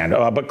Pakistan.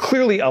 But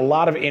clearly a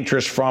lot of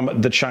interest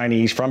from the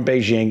Chinese, from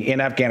Beijing,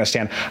 in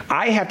Afghanistan.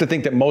 I have to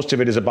think that most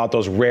of it is about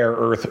those rare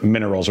earth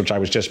minerals, which I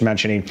was just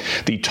mentioning.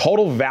 The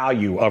total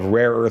value of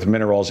rare earth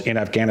minerals in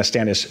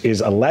Afghanistan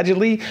is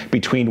allegedly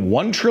between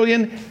 $1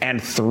 trillion and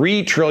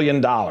 $3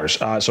 trillion.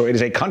 So it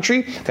is a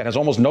country that has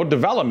almost no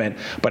development,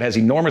 but has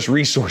enormous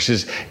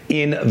resources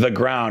in the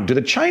ground. Do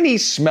the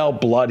Chinese smell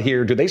blood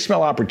here? Do they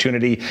smell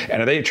opportunity?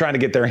 And are they trying to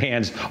get their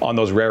hands on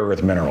those rare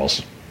earth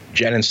minerals?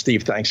 Jen and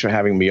Steve, thanks for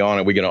having me on.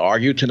 Are we going to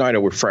argue tonight, or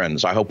we're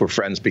friends? I hope we're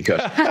friends, because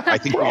I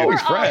think we're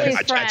always friends.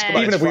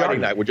 Even if we are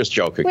tonight, we're just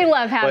joking. We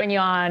love having you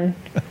on.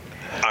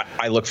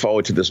 I look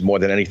forward to this more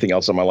than anything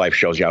else in my life.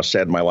 Shows you how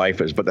sad my life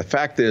is. But the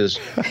fact is,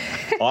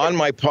 on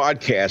my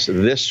podcast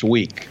this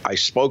week, I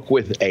spoke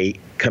with a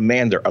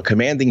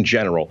commanding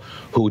general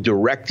who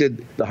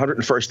directed the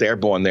 101st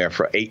Airborne there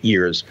for 8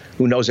 years,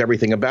 who knows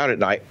everything about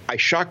it. And I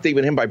shocked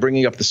even him by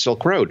bringing up the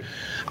Silk Road.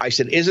 I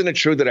said, isn't it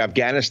true that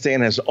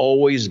Afghanistan has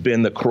always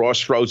been the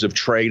crossroads of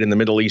trade in the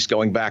Middle East,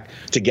 going back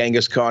to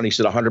Genghis Khan? He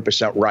said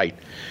 100% right.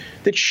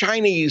 The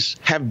Chinese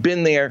have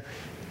been there.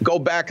 Go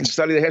back and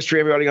study the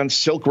history of everybody on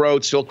Silk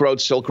Road, Silk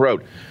Road, Silk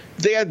Road.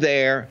 They're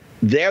there.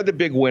 They're the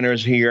big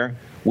winners here.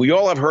 We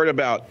all have heard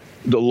about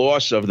the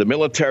loss of the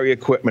military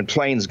equipment,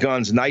 planes,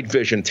 guns, night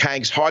vision,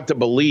 tanks. Hard to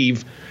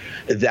believe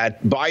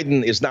that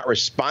Biden is not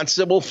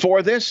responsible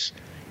for this.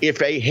 If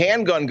a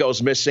handgun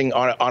goes missing in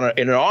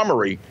an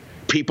armory,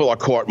 people are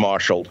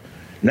court-martialed.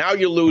 Now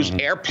you lose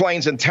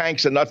airplanes and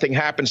tanks and nothing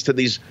happens to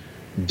these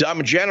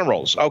dumb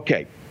generals.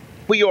 Okay,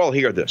 we all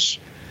hear this.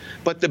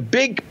 But the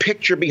big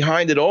picture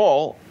behind it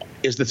all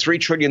is the $3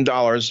 trillion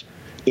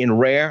in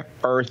rare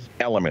earth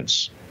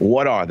elements.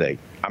 What are they?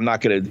 I'm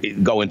not going to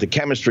go into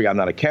chemistry. I'm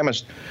not a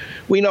chemist.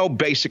 We know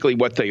basically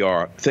what they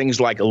are.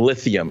 Things like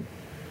lithium,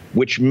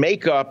 which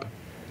make up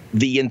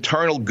the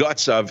internal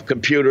guts of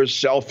computers,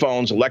 cell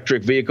phones,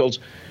 electric vehicles.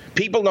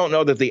 People don't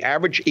know that the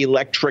average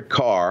electric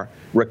car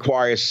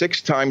requires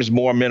 6 times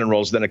more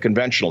minerals than a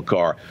conventional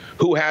car.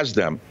 Who has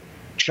them?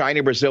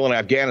 China, Brazil, and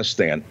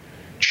Afghanistan.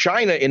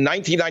 China in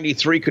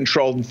 1993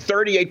 controlled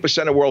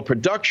 38% of world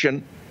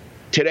production.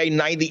 Today,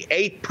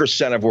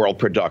 98% of world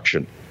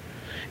production.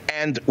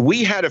 And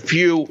we had a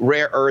few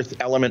rare earth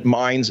element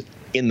mines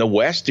in the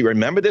West. Do you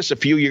remember this a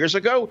few years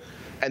ago?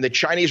 And the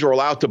Chinese were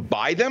allowed to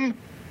buy them?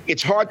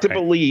 It's hard to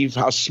believe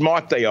how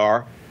smart they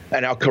are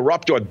and how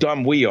corrupt or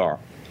dumb we are.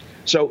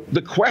 So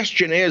the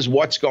question is,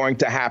 what's going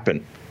to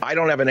happen? I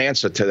don't have an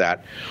answer to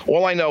that.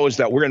 All I know is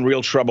that we're in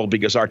real trouble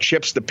because our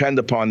chips depend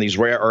upon these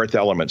rare earth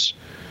elements.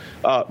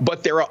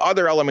 But there are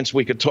other elements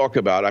we could talk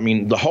about. I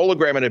mean, the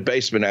hologram in the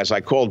basement, as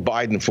I called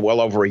Biden for well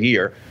over a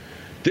year,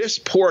 this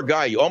poor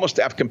guy, you almost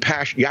have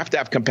compassion. You have to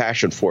have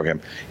compassion for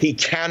him. He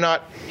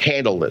cannot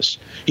handle this.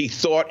 He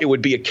thought it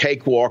would be a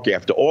cakewalk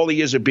after all the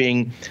years of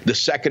being the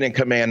second in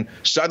command.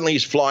 Suddenly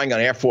he's flying on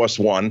Air Force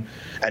One,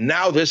 and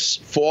now this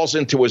falls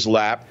into his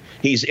lap.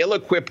 He's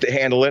ill-equipped to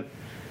handle it.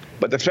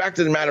 But the fact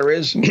of the matter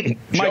is,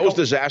 Joe's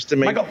disaster.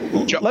 Michael,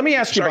 let me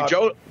ask you about,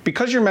 Joe,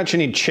 because you're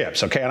mentioning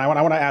chips, okay? And I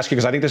want to ask you,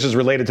 because I think this is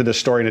related to this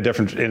story in a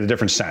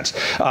different sense.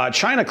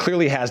 China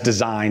clearly has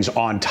designs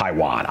on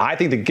Taiwan. I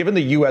think that given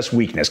the U.S.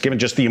 weakness, given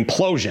just the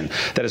implosion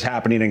that is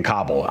happening in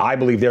Kabul, I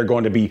believe they're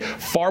going to be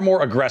far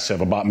more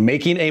aggressive about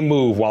making a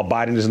move while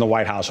Biden is in the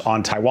White House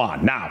on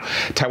Taiwan. Now,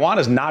 Taiwan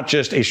is not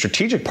just a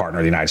strategic partner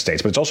of the United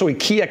States, but it's also a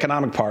key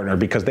economic partner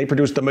because they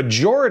produce the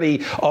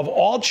majority of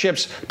all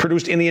chips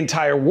produced in the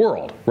entire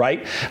world, right?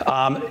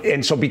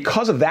 And so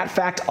because of that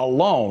fact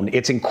alone,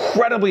 it's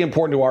incredibly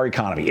important to our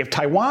economy. If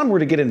Taiwan were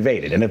to get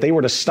invaded and if they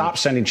were to stop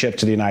sending chips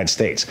to the United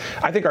States,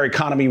 I think our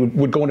economy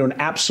would go into an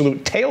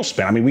absolute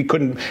tailspin. I mean, we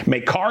couldn't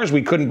make cars.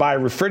 We couldn't buy a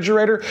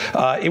refrigerator.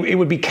 It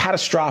would be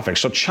catastrophic.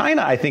 So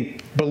China, I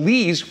think,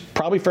 believes,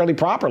 probably fairly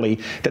properly,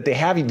 that they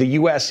have the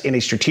U.S. in a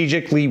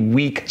strategically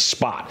weak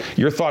spot.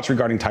 Your thoughts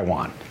regarding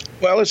Taiwan?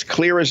 Well, it's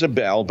clear as a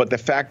bell, but the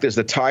fact is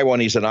the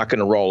Taiwanese are not going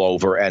to roll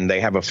over, and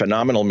they have a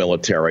phenomenal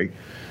military.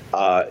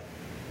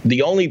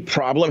 The only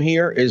problem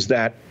here is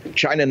that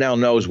China now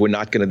knows we're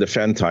not going to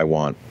defend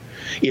Taiwan.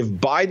 If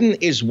Biden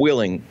is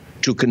willing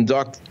to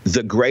conduct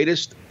the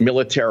greatest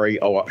military,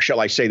 or shall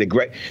I say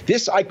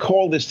I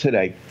call this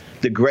today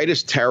the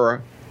greatest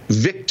terror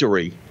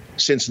victory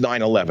since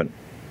 9/11.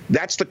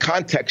 That's the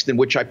context in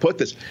which I put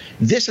this.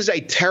 This is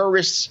a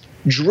terrorist's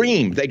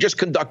dream. They just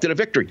conducted a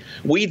victory.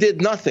 We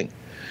did nothing.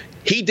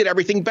 He did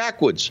everything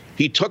backwards.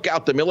 He took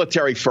out the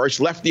military first,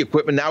 left the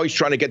equipment. Now he's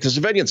trying to get the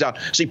civilians out.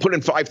 So he put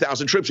in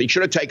 5,000 troops. He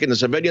should have taken the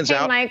civilians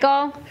out.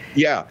 Michael?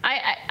 Yeah.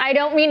 I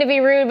don't mean to be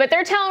rude, but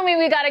they're telling me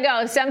we got to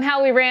go.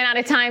 Somehow we ran out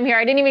of time here.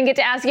 I didn't even get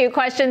to ask you a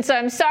question, so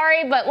I'm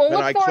sorry, but we'll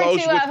look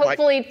forward to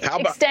hopefully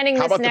extending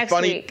this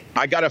next week.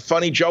 I got a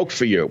funny joke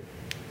for you.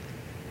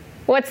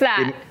 What's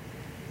that?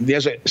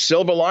 There's a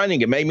silver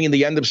lining. It may mean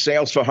the end of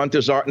sales for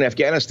Hunter's Art in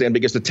Afghanistan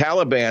because the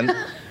Taliban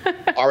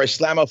are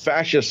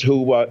Islamofascists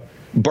who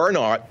burn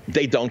art.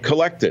 They don't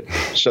collect it.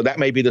 So that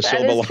may be the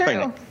silver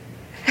lining.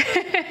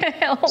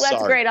 Well,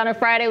 that's great. On a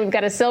Friday, we've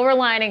got a silver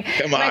lining.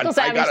 Come on, Michael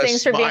Savage,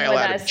 thanks for being with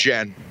us.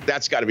 Jen.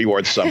 That's got to be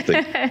worth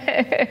something.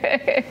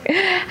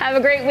 Have a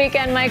great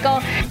weekend, Michael.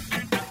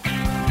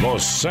 The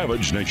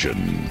Savage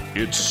Nation.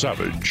 It's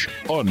savage,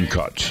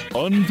 uncut,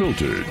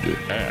 unfiltered,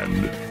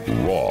 and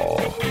raw.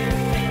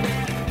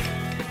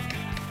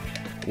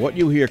 What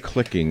you hear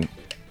clicking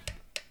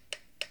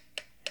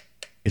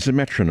is a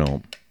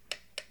metronome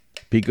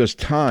because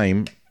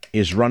time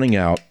is running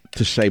out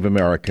to save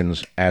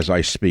Americans as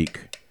I speak.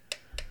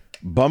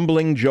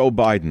 Bumbling Joe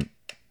Biden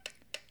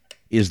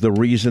is the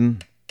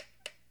reason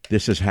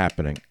this is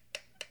happening.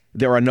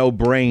 There are no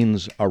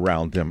brains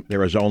around him.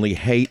 There is only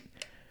hate,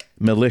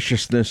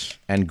 maliciousness,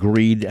 and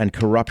greed and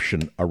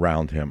corruption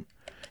around him.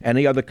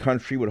 Any other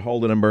country would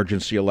hold an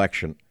emergency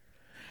election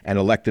and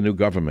elect a new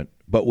government.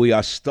 But we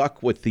are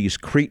stuck with these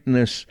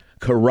cretinous,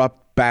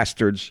 corrupt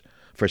bastards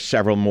for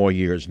several more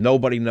years.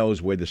 Nobody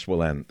knows where this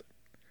will end.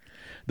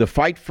 The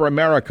fight for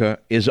America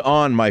is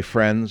on, my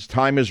friends.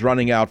 Time is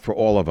running out for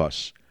all of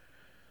us.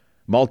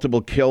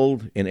 Multiple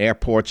killed in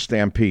airport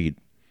stampede.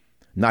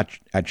 Not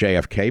at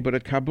JFK, but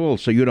at Kabul,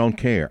 so you don't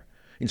care.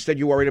 Instead,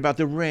 you're worried about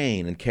the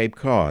rain in Cape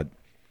Cod.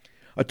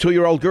 A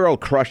 2-year-old girl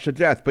crushed to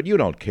death, but you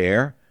don't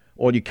care.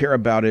 All you care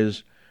about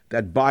is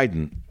that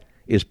Biden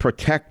is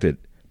protected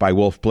by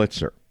Wolf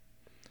Blitzer.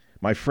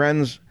 My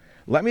friends,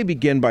 let me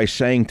begin by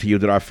saying to you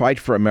that our fight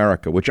for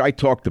America, which I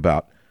talked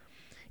about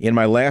in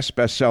my last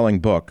best-selling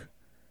book,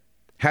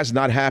 has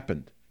not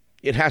happened.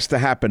 It has to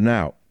happen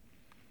now.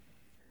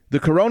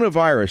 The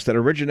coronavirus that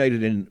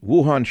originated in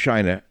Wuhan,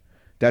 China,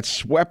 that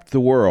swept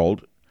the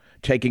world,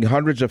 taking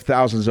hundreds of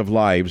thousands of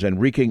lives and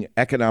wreaking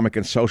economic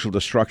and social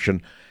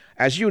destruction,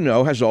 as you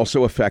know, has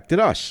also affected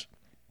us.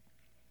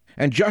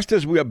 And just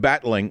as we are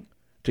battling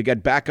to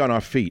get back on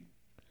our feet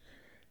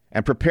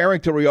and preparing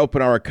to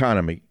reopen our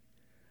economy,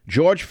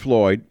 George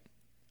Floyd,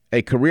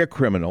 a career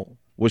criminal,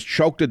 was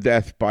choked to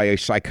death by a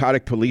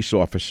psychotic police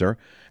officer,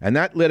 and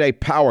that lit a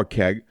power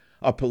keg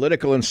of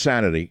political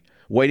insanity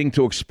waiting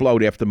to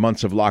explode after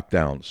months of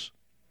lockdowns.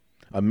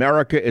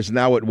 America is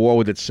now at war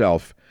with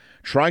itself,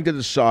 trying to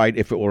decide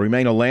if it will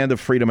remain a land of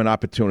freedom and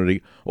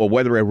opportunity or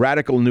whether a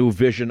radical new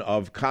vision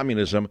of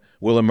communism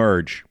will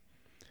emerge.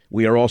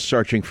 We are all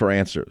searching for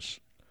answers.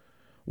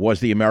 Was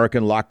the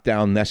American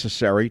lockdown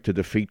necessary to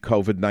defeat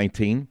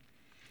COVID-19?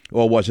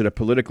 Or was it a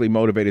politically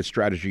motivated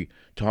strategy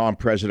to harm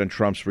President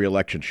Trump's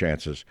re-election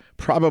chances?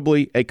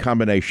 Probably a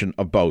combination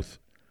of both.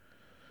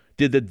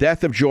 Did the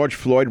death of George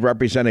Floyd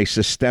represent a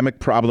systemic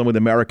problem with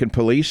American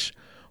police,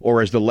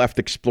 or is the left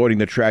exploiting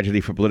the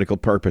tragedy for political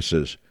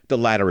purposes? The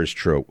latter is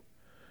true.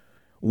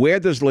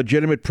 Where does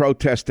legitimate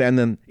protest end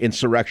and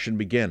insurrection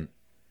begin?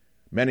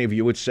 Many of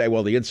you would say,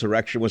 well, the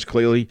insurrection was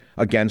clearly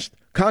against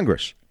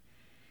Congress.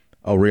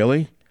 Oh,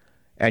 really?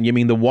 And you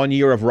mean the 1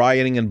 year of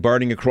rioting and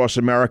burning across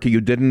America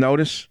you didn't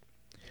notice?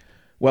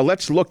 Well,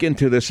 let's look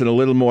into this in a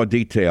little more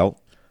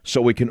detail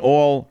so we can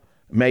all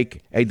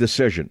make a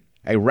decision,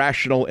 a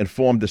rational,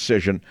 informed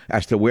decision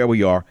as to where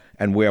we are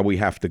and where we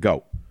have to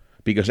go.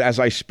 Because as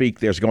I speak,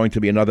 there's going to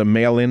be another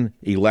mail-in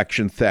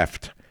election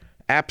theft.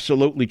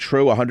 Absolutely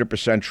true,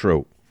 100%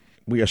 true.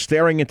 We are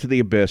staring into the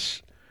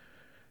abyss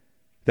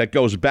that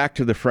goes back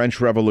to the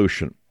French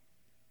Revolution.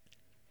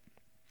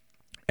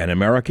 And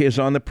America is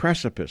on the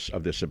precipice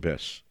of this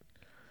abyss.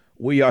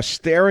 We are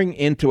staring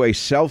into a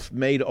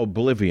self-made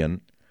oblivion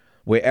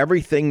where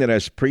everything that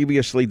has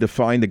previously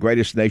defined the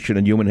greatest nation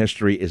in human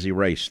history is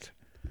erased.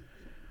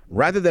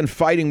 Rather than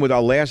fighting with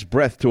our last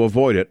breath to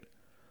avoid it,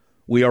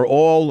 we are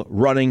all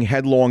running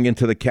headlong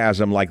into the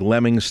chasm like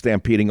lemmings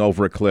stampeding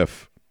over a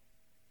cliff.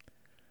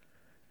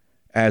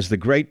 As the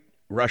great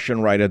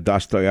Russian writer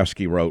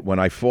Dostoevsky wrote, when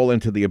I fall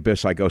into the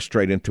abyss, I go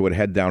straight into it,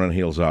 head down and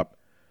heels up.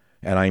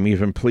 And I'm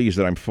even pleased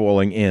that I'm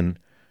falling in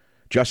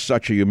just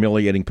such a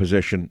humiliating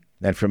position,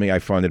 and for me, I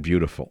find it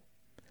beautiful.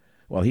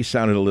 Well, he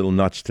sounded a little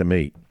nuts to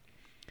me.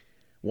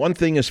 One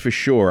thing is for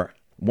sure,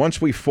 once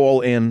we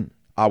fall in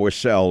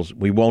ourselves,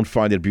 we won't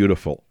find it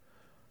beautiful.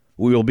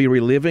 We will be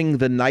reliving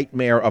the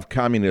nightmare of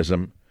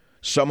communism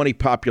so many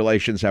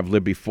populations have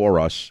lived before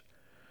us,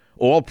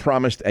 all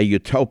promised a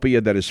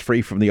utopia that is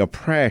free from the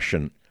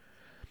oppression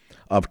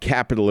of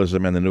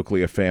capitalism and the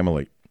nuclear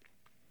family.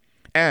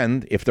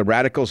 And if the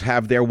radicals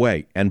have their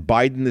way and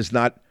Biden is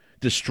not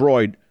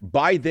destroyed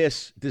by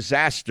this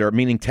disaster,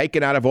 meaning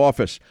taken out of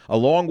office,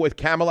 along with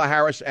Kamala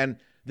Harris and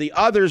the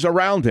others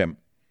around him,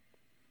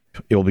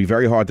 it will be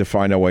very hard to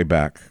find our way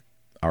back.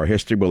 Our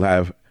history will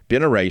have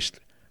been erased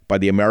by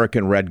the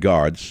American Red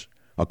Guards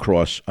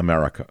across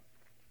America.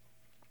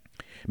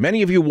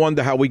 Many of you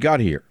wonder how we got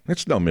here.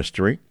 It's no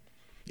mystery.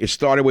 It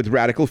started with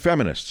radical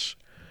feminists,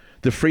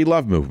 the free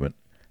love movement,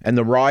 and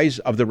the rise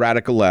of the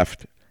radical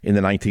left in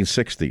the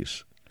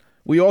 1960s.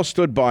 We all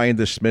stood by and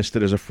dismissed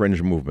it as a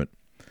fringe movement.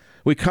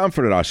 We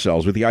comforted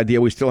ourselves with the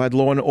idea we still had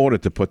law and order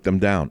to put them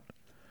down.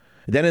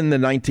 Then in the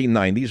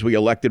 1990s, we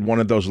elected one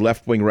of those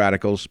left-wing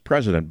radicals,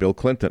 President Bill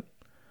Clinton.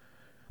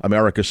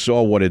 America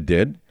saw what it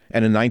did,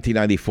 and in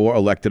 1994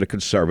 elected a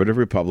conservative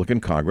Republican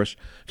Congress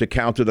to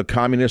counter the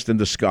communist in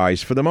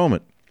disguise for the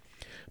moment.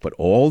 But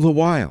all the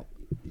while,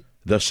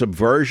 the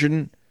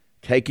subversion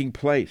taking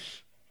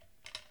place.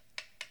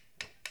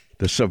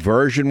 The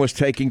subversion was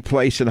taking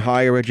place in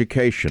higher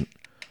education,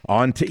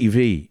 on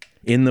TV,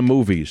 in the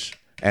movies,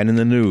 and in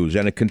the news,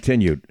 and it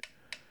continued.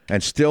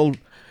 And still,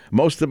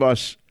 most of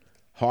us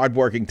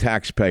hardworking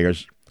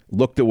taxpayers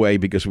looked away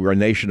because we were a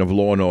nation of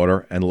law and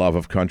order and love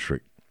of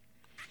country.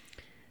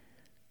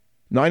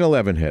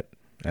 9/11 hit,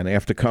 and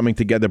after coming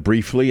together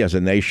briefly as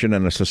a nation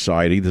and a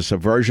society, the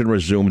subversion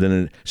resumed in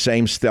the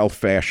same stealth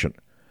fashion.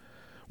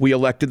 We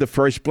elected the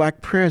first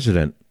black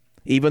president,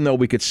 even though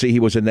we could see he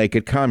was a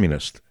naked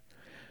communist.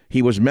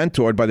 He was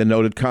mentored by the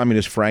noted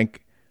communist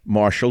Frank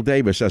Marshall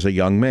Davis as a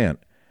young man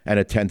and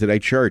attended a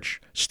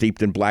church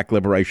steeped in black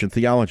liberation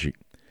theology.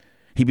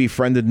 He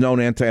befriended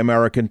known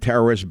anti-American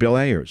terrorist Bill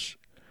Ayers.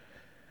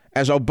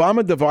 As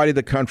Obama divided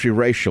the country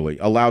racially,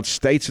 allowed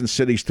states and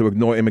cities to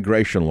ignore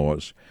immigration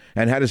laws,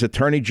 and had his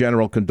attorney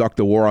general conduct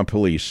a war on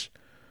police,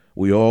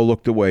 we all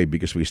looked away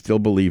because we still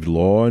believed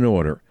law and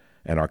order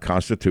and our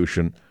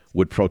Constitution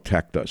would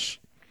protect us.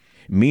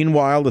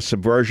 Meanwhile, the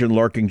subversion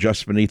lurking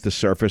just beneath the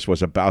surface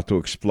was about to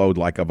explode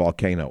like a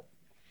volcano.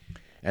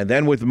 And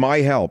then with my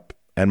help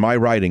and my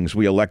writings,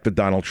 we elected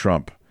Donald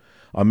Trump,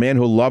 a man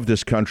who loved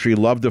this country,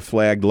 loved the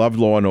flag, loved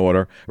law and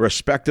order,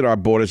 respected our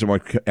borders,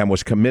 and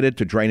was committed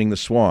to draining the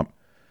swamp.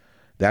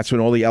 That's when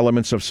all the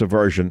elements of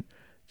subversion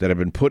that have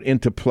been put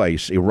into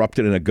place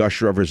erupted in a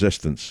gusher of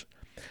resistance.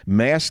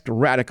 Masked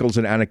radicals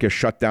and anarchists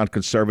shut down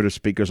conservative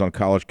speakers on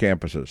college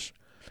campuses.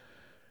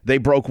 They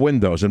broke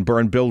windows and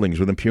burned buildings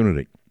with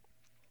impunity.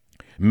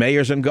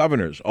 Mayors and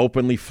governors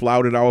openly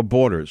flouted our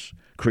borders,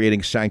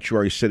 creating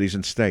sanctuary cities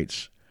and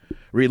states.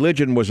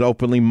 Religion was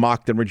openly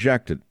mocked and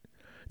rejected.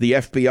 The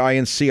FBI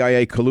and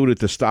CIA colluded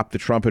to stop the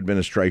Trump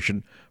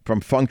administration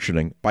from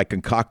functioning by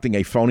concocting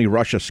a phony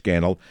Russia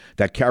scandal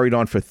that carried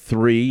on for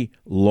 3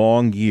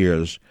 long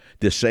years,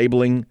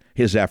 disabling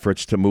his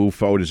efforts to move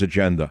forward his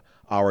agenda,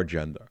 our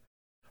agenda.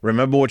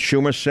 Remember what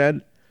Schumer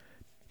said?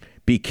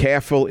 Be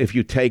careful if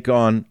you take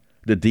on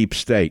the deep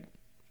state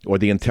or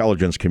the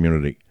intelligence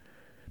community,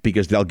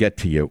 because they'll get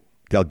to you.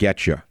 They'll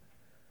get you.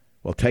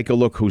 Well, take a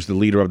look who's the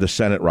leader of the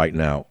Senate right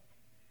now.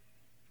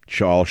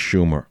 Charles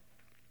Schumer.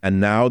 And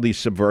now these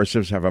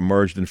subversives have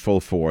emerged in full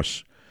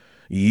force,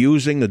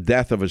 using the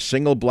death of a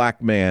single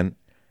black man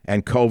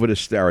and COVID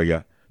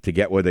hysteria to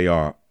get where they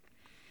are.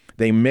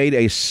 They made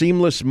a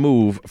seamless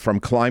move from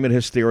climate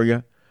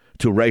hysteria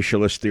to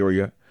racial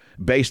hysteria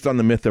based on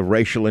the myth of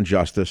racial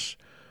injustice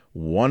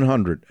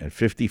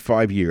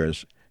 155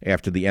 years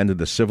after the end of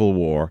the Civil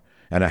War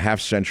and a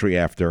half century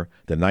after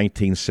the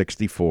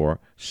 1964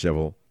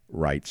 Civil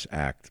Rights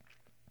Act.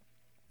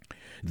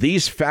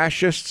 These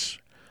fascists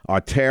are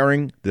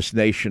tearing this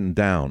nation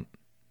down.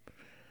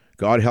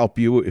 God help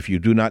you if you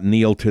do not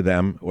kneel to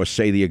them or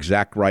say the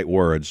exact right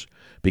words,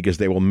 because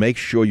they will make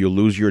sure you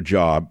lose your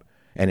job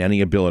and any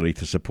ability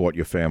to support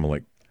your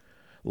family.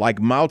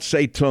 Like Mao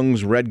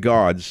Zedong's Red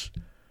Guards,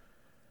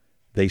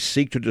 they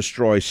seek to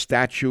destroy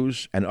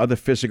statues and other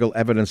physical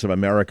evidence of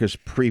America's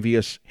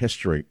previous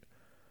history.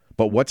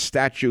 But what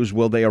statues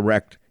will they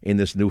erect in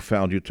this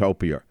newfound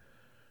utopia?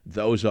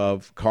 Those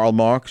of Karl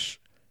Marx,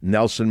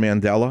 Nelson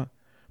Mandela?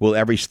 Will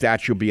every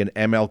statue be an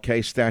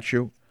MLK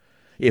statue?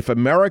 If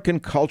American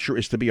culture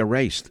is to be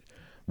erased,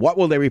 what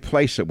will they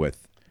replace it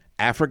with?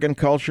 African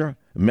culture?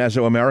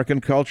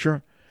 Mesoamerican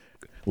culture?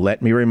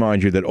 Let me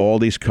remind you that all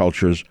these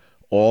cultures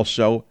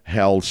also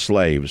held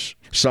slaves,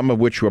 some of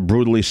which were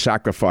brutally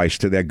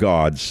sacrificed to their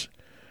gods.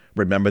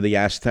 Remember the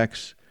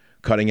Aztecs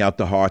cutting out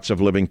the hearts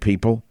of living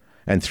people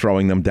and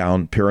throwing them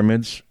down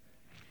pyramids?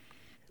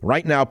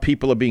 Right now,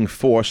 people are being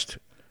forced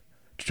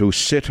to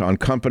sit on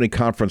company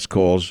conference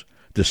calls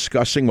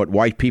discussing what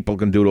white people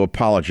can do to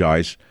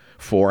apologize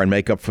for and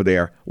make up for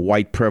their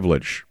white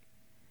privilege.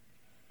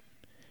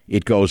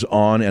 It goes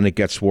on and it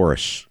gets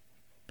worse.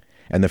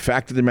 And the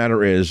fact of the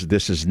matter is,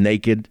 this is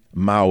naked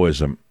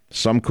Maoism.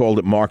 Some called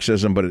it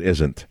Marxism, but it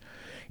isn't.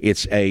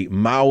 It's a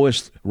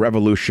Maoist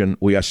revolution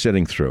we are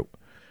sitting through.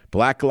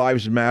 Black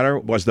Lives Matter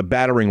was the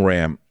battering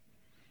ram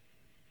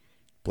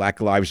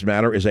Black Lives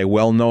Matter is a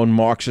well-known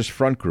Marxist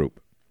front group,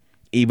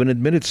 even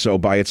admitted so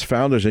by its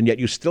founders, and yet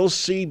you still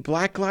see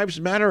Black Lives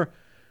Matter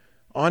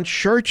on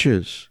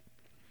churches.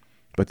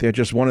 But they're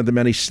just one of the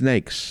many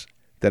snakes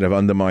that have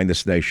undermined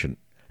this nation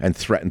and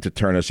threatened to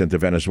turn us into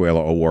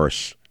Venezuela or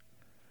worse.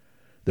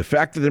 The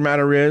fact of the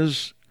matter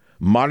is,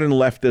 modern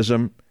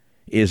leftism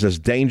is as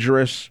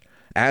dangerous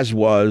as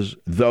was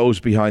those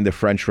behind the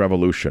French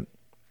Revolution.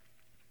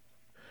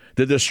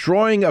 The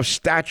destroying of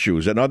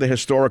statues and other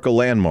historical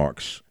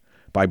landmarks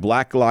by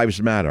Black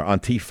Lives Matter,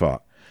 Antifa,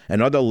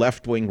 and other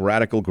left-wing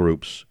radical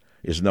groups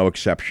is no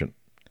exception.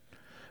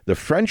 The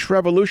French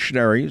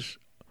revolutionaries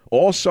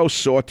also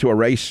sought to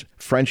erase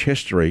French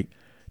history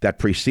that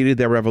preceded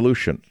their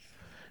revolution.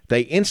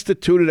 They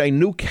instituted a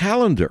new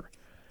calendar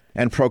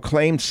and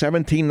proclaimed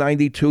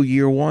 1792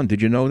 year one.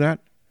 Did you know that?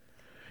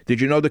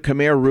 Did you know the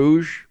Khmer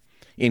Rouge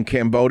in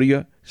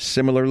Cambodia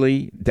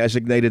similarly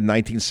designated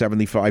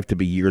 1975 to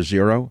be year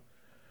zero?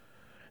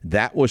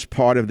 That was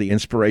part of the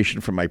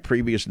inspiration from my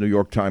previous New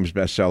York Times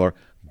bestseller,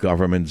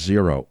 Government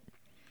Zero.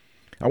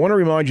 I want to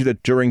remind you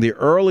that during the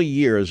early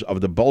years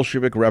of the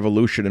Bolshevik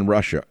Revolution in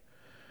Russia,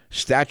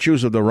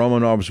 statues of the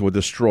Romanovs were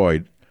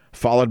destroyed,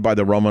 followed by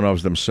the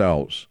Romanovs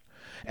themselves.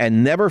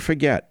 And never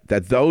forget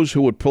that those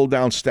who would pull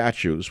down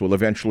statues will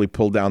eventually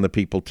pull down the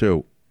people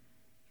too.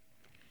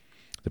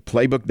 The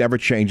playbook never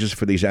changes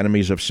for these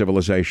enemies of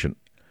civilization.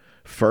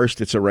 First,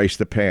 it's erase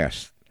the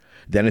past.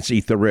 Then it's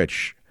eat the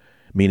rich,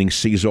 meaning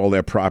seize all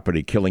their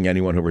property, killing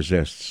anyone who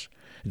resists.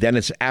 Then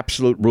it's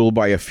absolute rule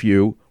by a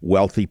few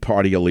wealthy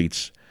party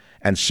elites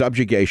and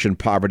subjugation,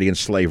 poverty, and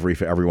slavery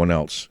for everyone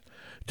else.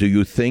 Do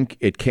you think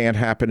it can't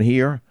happen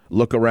here?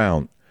 Look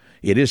around.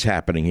 It is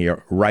happening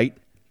here right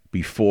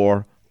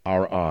before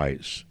our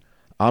eyes.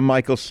 I'm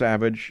Michael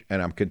Savage,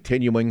 and I'm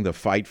continuing the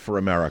fight for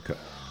America.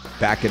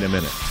 Back in a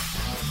minute.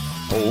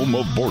 Home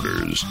of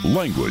borders,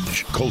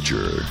 language,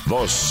 culture,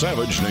 the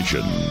Savage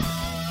Nation.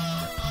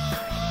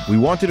 We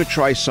wanted to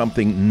try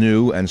something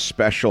new and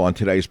special on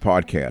today's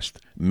podcast.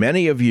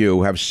 Many of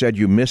you have said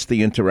you missed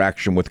the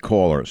interaction with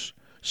callers.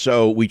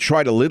 So we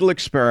tried a little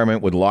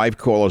experiment with live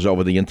callers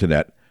over the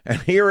internet.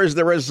 And here is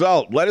the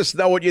result. Let us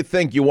know what you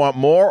think. You want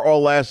more or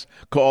less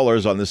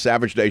callers on the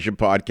Savage Nation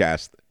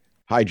podcast?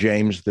 Hi,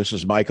 James. This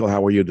is Michael.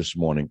 How are you this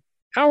morning?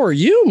 How are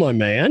you, my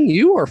man?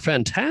 You are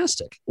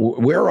fantastic.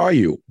 Where are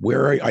you?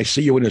 I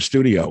see you in the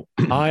studio.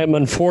 I am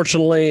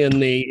unfortunately in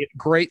the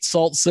great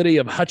salt city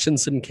of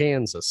Hutchinson,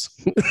 Kansas.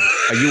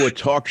 Are you a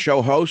talk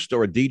show host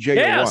or a DJ?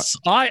 Yes,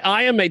 or what?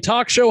 I am a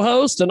talk show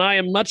host, and I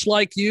am much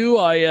like you.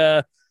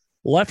 I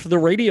left the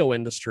radio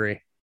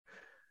industry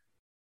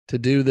to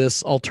do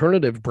this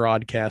alternative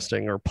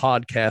broadcasting or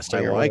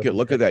podcasting. I like it.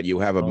 Look at that. You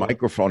have a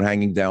microphone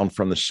hanging down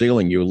from the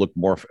ceiling. You look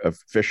more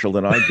official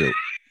than I do.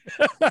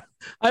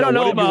 I don't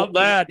know about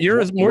that.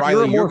 You're a more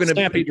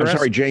snappy dresser. I'm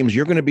sorry, James.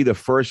 You're going to be the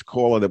first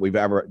caller that we've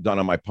ever done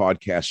on my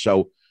podcast.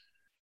 So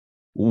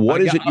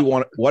what is it you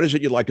want? What is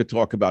it you'd like to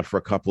talk about for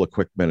a couple of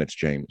quick minutes,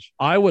 James?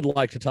 I would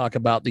like to talk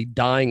about the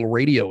dying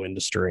radio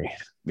industry,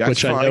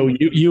 which fine. I know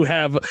you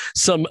have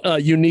some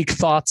unique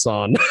thoughts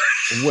on.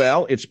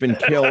 Well, it's been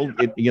killed.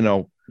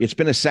 It's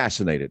been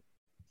assassinated.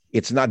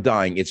 It's not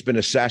dying. It's been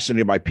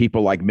assassinated by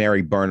people like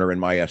Mary Berner, in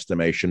my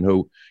estimation,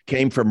 who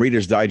came from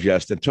Reader's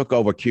Digest and took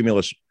over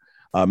Cumulus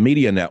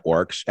media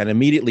networks and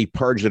immediately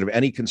purged it of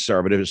any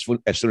conservative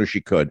as soon as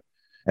she could.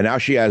 And now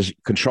she has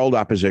controlled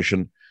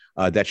opposition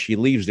that she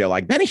leaves there,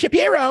 like Benny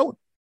Shapiro,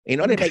 in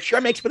order to make sure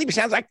it makes believe it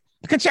sounds like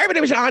the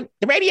conservatives on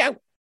the radio.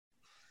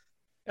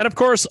 And of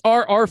course,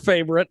 our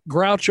favorite,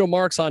 Groucho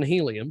Marx on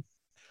helium.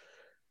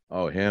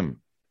 Oh,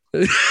 him.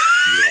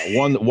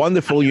 Yeah,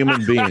 wonderful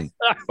human being.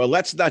 But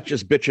let's not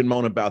just bitch and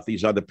moan about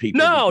these other people.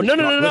 No.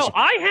 Listen,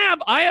 I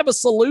have a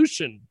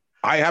solution.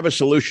 I have a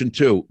solution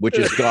too, which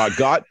is God.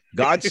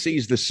 God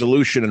sees the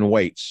solution and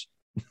waits.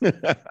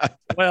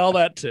 Well,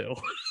 that too.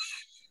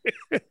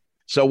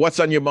 So what's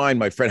on your mind,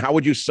 my friend? How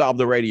would you solve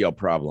the radio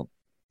problem?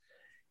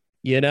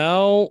 I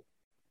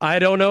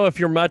don't know if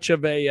you're much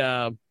of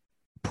a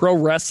pro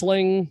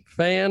wrestling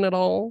fan at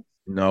all.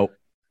 No.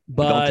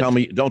 But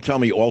don't tell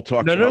me all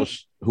talk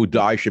shows who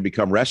die should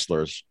become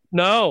wrestlers.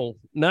 No.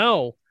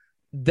 One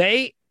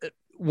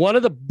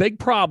of the big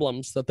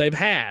problems that they've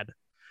had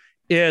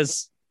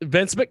is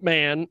Vince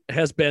McMahon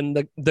has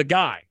been the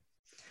guy.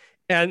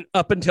 And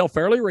up until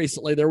fairly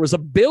recently, there was a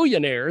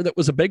billionaire that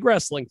was a big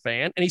wrestling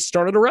fan, and he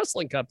started a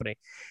wrestling company.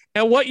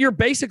 And what you're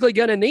basically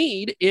going to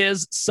need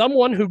is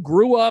someone who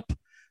grew up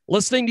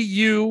listening to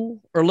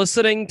you or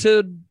listening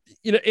to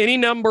any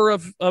number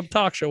of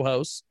talk show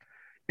hosts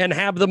and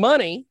have the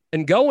money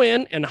and go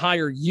in and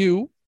hire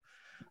you,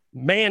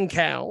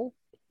 Mancow,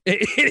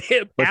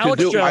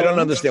 Alex Jones. I don't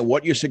understand.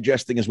 What you're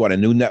suggesting is what, a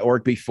new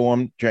network be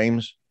formed,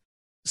 James?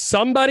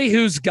 Somebody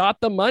who's got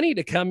the money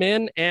to come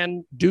in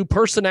and do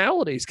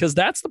personalities, because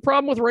that's the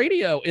problem with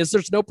radio is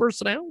there's no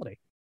personality.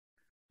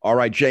 All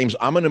right, James,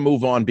 I'm going to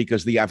move on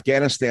because the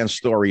Afghanistan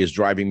story is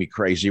driving me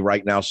crazy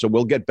right now. So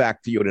we'll get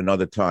back to you at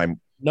another time.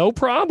 No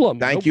problem.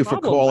 Thank you for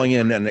calling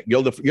in. And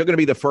you're going to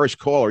be the first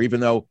caller, even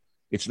though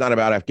it's not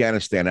about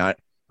Afghanistan.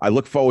 I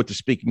look forward to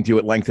speaking to you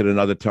at length at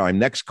another time.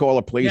 Next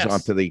caller, please, Yes.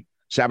 onto the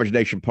Savage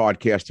Nation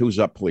podcast. Who's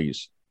up,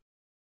 please?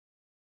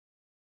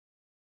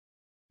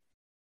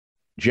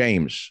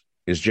 James.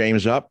 Is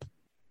James up?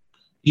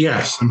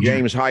 Yes.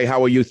 James, hi,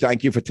 how are you?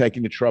 Thank you for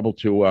taking the trouble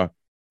to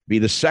be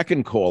the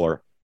second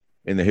caller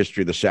in the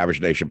history of the Savage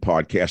Nation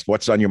podcast.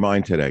 What's on your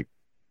mind today?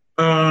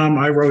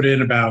 I wrote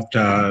in about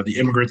the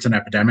immigrants and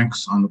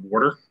epidemics on the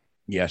border.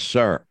 Yes,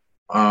 sir.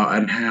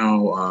 And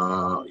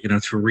how,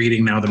 through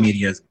reading now, the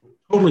media has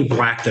totally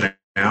blacked it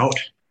out,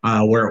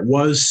 where it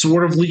was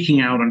sort of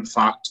leaking out on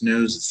Fox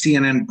News.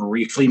 CNN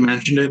briefly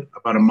mentioned it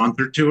about a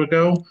month or two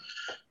ago,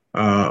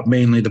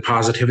 mainly the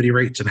positivity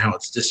rates and how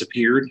it's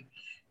disappeared.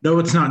 No,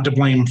 it's not to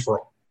blame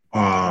for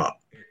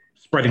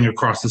spreading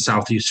across the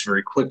Southeast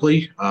very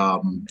quickly.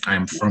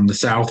 I'm from the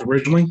South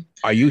originally.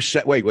 Are you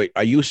wait?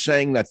 Are you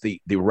saying that the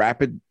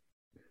rapid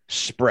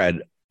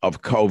spread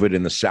of COVID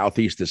in the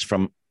Southeast is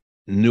from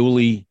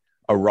newly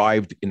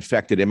arrived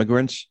infected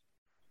immigrants?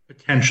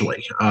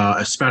 Potentially,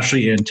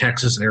 especially in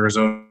Texas,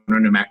 Arizona,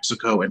 New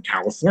Mexico, and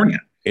California.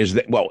 Is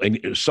that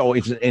so?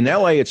 It's in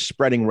LA. It's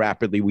spreading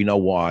rapidly. We know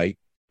why,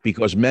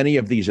 because many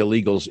of these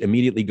illegals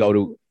immediately go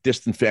to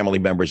distant family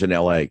members in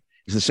LA.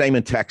 It's the same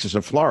in Texas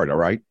and Florida,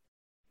 right?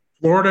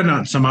 Florida,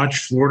 not so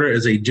much. Florida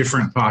is a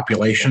different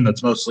population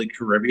that's mostly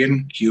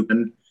Caribbean,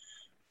 Cuban,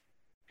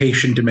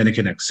 Haitian,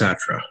 Dominican,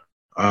 etc.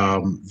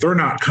 They're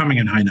not coming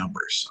in high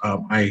numbers.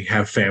 I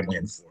have family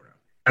in Florida.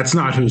 That's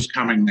not who's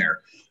coming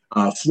there.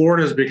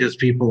 Florida is because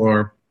people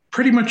are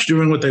pretty much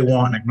doing what they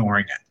want and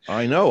ignoring it.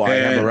 I know. I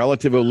have a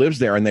relative who lives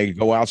there, and they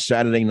go out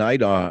Saturday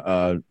night,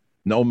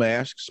 no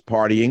masks,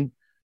 partying.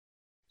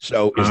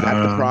 So is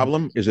that the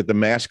problem? Is it the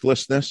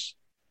masklessness?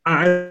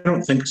 I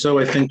don't think so.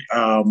 I think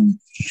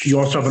you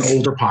also have an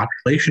older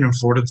population in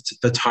Florida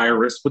that's higher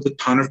risk with a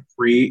ton of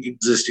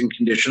pre-existing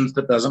conditions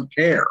that doesn't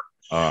care.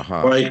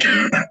 Like,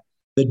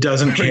 that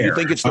doesn't care. You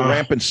think it's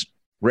the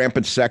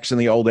rampant sex in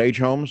the old age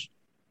homes?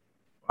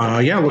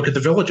 Yeah, look at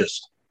the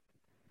Villages.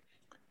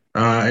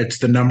 It's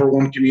the number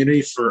one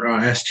community for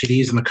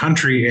STDs in the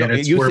country, and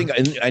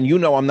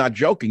and I'm not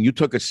joking. You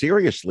took it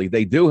seriously.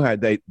 They do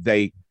have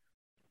the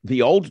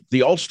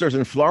oldsters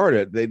in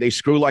Florida. They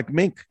screw like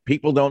mink.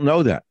 People don't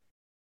know that.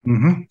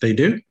 Mm-hmm, they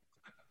do.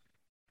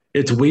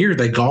 It's weird.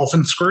 They golf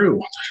and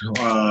screw.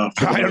 I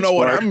don't know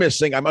what I'm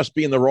missing. I must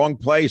be in the wrong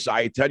place.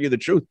 I tell you the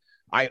truth.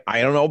 I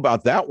don't know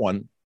about that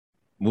one.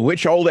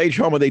 Which old age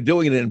home are they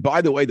doing it in? And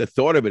by the way, the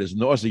thought of it is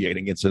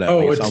nauseating,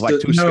 incidentally. It sounds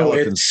like two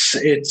skeletons.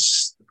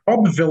 It's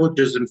called the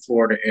Villages in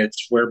Florida.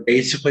 It's where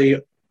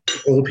basically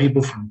old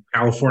people from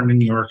California,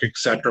 New York,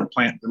 etc.,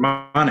 plant their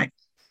money.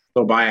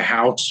 They'll buy a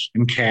house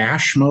in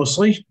cash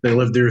mostly. They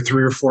live there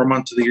 3 or 4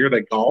 months of the year.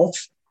 They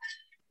golf.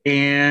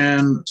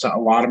 And so a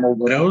lot of them are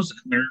widows,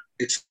 and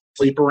they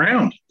sleep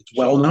around. It's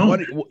well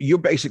known. You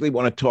basically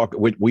want to talk.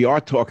 We are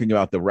talking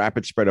about the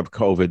rapid spread of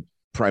COVID,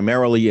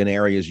 primarily in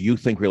areas you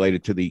think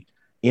related to the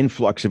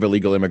influx of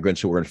illegal immigrants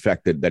who were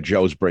infected that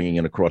Joe's bringing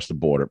in across the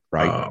border,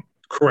 right?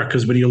 Correct,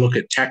 because when you look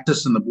at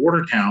Texas and the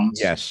border towns,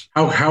 yes,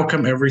 how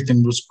come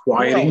everything was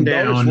quieting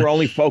down? We're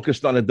only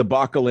focused on a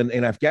debacle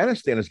in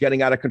Afghanistan. It's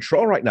getting out of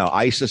control right now.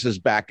 ISIS is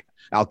back.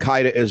 Al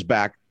Qaeda is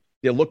back.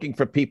 They're looking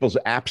for people's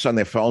apps on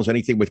their phones,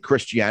 anything with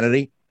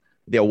Christianity.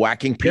 They're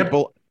whacking people.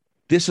 Yep.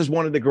 This is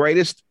one of the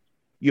greatest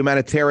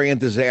humanitarian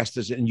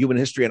disasters in human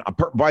history. And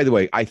by the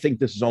way, I think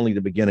this is only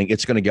the beginning.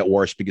 It's going to get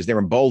worse because they're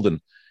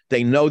emboldened.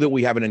 They know that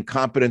we have an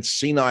incompetent,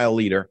 senile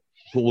leader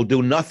who will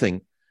do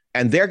nothing.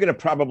 And they're going to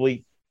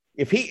probably,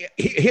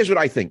 here's what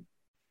I think.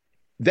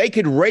 They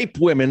could rape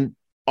women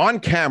on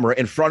camera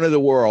in front of the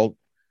world.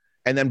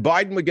 And then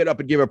Biden would get up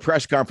and give a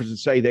press conference and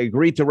say they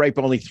agreed to rape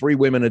only 3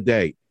 women a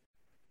day.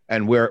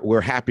 And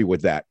we're happy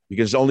with that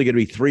because it's only going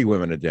to be 3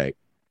 women a day.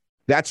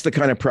 That's the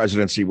kind of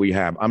presidency we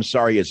have. I'm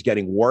sorry, it's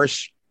getting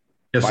worse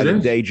by the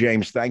day,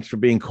 James. Thanks for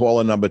being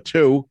caller number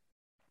 2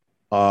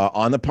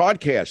 on the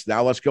podcast.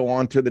 Now let's go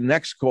on to the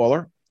next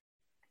caller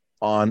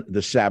on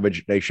the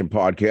Savage Nation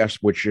podcast,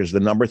 which is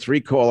the number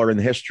 3 caller in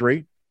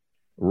history,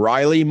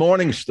 Riley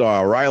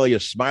Morningstar. Riley,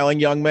 a smiling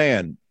young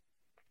man.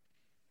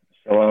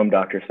 Shalom,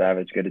 Dr.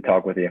 Savage. Good to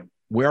talk with you.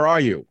 Where are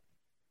you?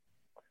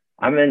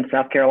 I'm in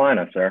South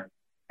Carolina, sir.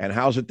 And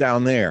how's it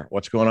down there?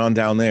 What's going on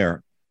down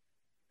there?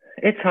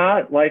 It's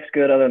hot. Life's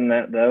good other than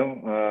that,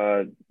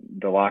 though.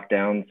 The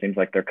lockdown seems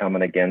like they're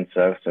coming again,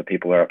 so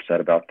people are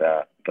upset about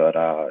that.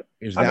 But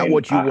is that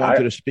what you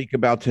wanted to speak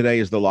about today,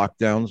 is the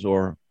lockdowns?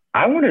 Or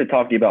I wanted to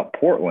talk to you about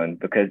Portland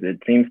because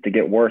it seems to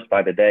get worse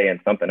by the day, and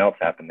something else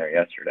happened there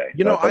yesterday.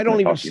 You know, I don't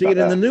even see it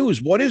in the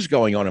news. What is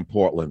going on in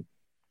Portland?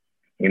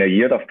 You know,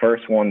 you're the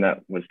first one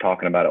that was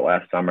talking about it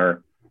last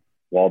summer.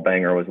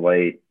 Wallbanger was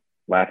late.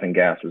 Laughing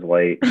Gas was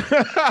late.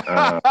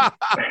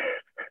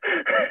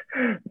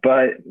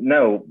 But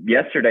no,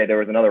 yesterday there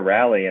was another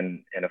rally,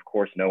 and of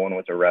course no one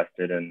was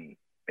arrested, and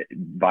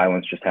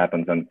violence just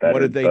happens unfettered. What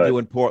did they do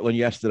in Portland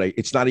yesterday?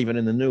 It's not even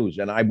in the news,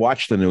 and I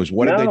watched the news.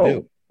 What did they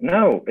do?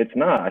 No, it's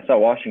not. I saw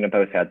Washington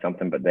Post had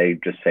something, but they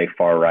just say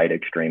far-right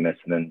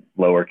extremists and then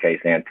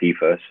lowercase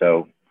Antifa.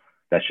 So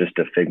that's just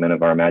a figment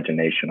of our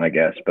imagination, I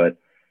guess. But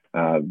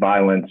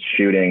violence,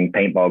 shooting,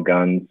 paintball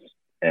guns,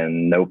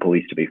 and no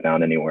police to be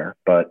found anywhere.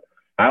 But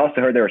I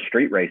also heard they were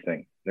street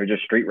racing. They're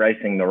just street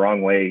racing the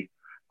wrong way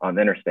on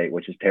the interstate,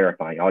 which is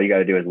terrifying. All you got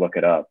to do is look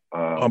it up.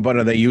 But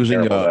are they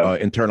using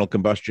internal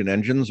combustion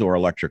engines or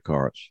electric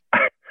cars?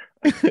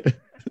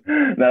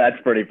 No,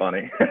 that's pretty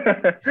funny.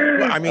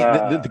 Well, I mean,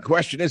 the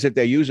question is, if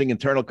they're using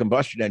internal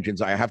combustion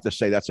engines, I have to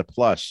say that's a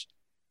plus.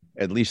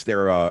 At least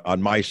they're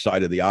on my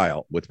side of the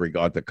aisle with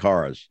regard to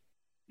cars.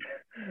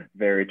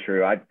 Very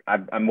true.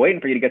 I'm waiting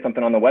for you to get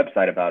something on the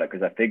website about it,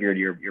 because I figured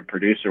your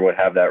producer would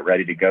have that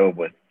ready to go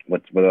with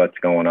what's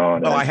going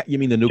on. No, you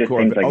mean the new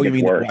car? Like you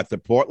mean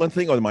the Portland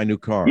thing or my new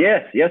car?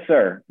 Yes,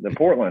 sir. The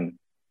Portland.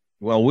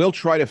 Well, we'll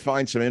try to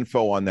find some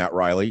info on that,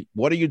 Riley.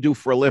 What do you do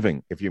for a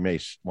living, if you may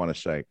want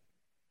to say?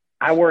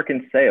 I work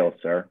in sales,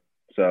 sir.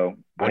 So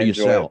what do you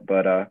sell?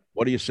 But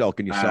what do you sell?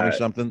 Can you sell me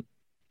something?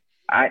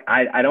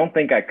 I don't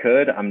think I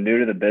could. I'm new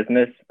to the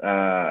business,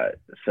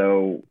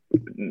 so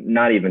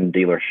not even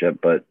dealership,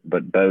 but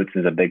boats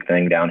is a big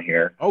thing down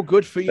here. Oh,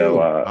 good for you!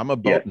 I'm a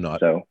boat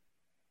nut. So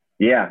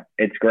yeah,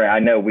 it's great. I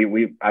know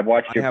I've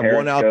watched your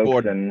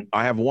Periscopes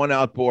I have one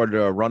outboard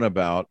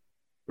runabout,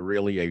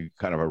 really a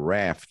kind of a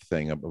raft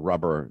thing, a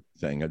rubber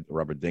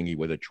dinghy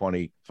with a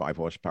 25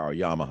 horsepower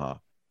Yamaha.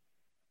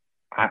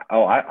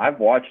 I've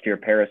watched your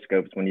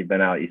Periscopes when you've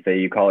been out. You say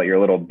you call it your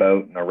little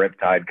boat and a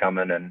riptide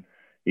coming, and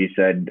you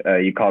said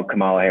you called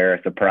Kamala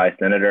Harris a prize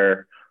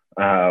senator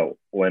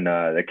when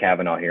the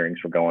Kavanaugh hearings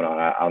were going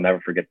on. I'll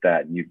never forget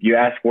that. You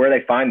asked where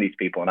they find these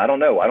people, and I don't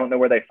know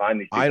where they find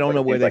these people. I don't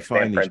know where they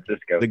find San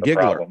Francisco. The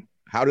giggler.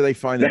 How do they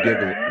find the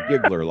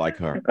giggler like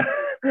her?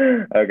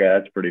 Okay,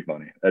 that's pretty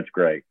funny. That's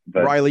great.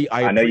 But Riley,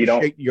 I know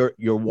appreciate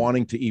you're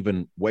wanting to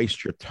even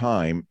waste your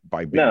time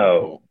by being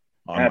on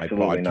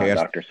absolutely my podcast.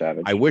 Not, Dr.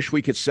 Savage. I wish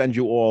we could send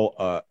you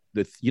all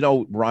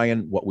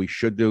Ryan, what we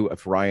should do,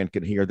 if Ryan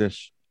can hear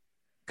this,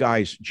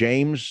 guys,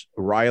 James,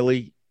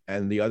 Riley,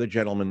 and the other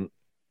gentleman,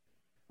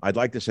 I'd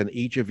like to send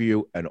each of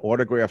you an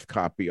autographed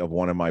copy of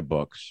one of my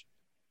books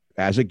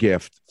as a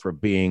gift for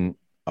being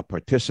a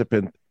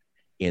participant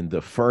in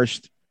the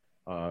first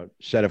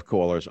set of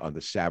callers on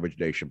the Savage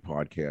Nation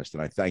podcast.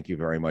 And I thank you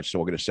very much. So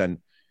we're going to send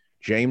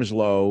James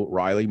Lowe,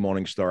 Riley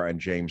Morningstar, and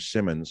James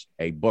Simmons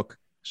a book.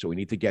 So we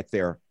need to get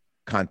their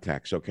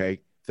contacts. Okay.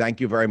 Thank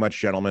you very much,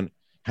 gentlemen.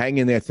 Hang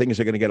in there. Things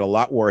are going to get a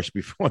lot worse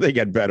before they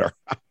get better.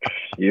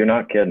 You're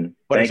not kidding.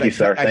 Thank you,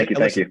 sir. Thank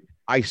you.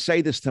 I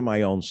say this to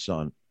my own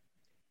son.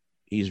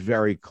 He's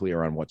very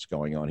clear on what's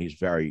going on. He's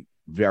very,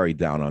 very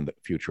down on the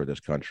future of this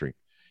country.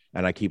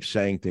 And I keep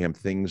saying to him,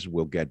 things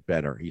will get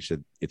better. He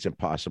said, it's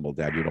impossible,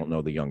 Dad. You don't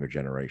know the younger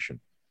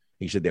generation.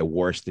 He said, they're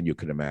worse than you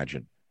can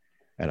imagine.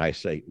 And I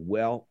say,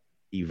 well,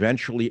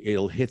 eventually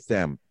it'll hit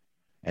them.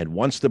 And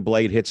once the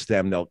blade hits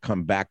them, they'll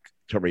come back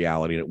to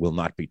reality, and it will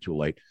not be too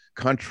late.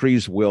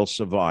 Countries will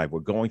survive.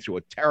 We're going through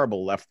a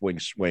terrible left-wing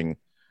swing,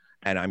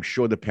 and I'm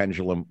sure the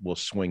pendulum will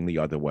swing the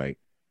other way.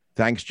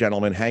 Thanks,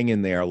 gentlemen. Hang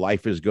in there.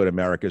 Life is good.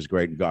 America is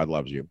great, and God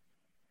loves you.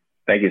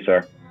 Thank you,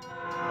 sir.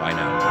 Bye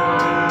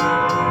now.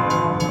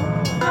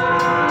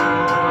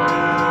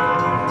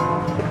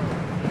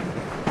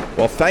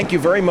 Well, thank you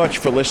very much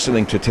for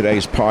listening to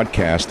today's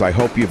podcast. I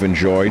hope you've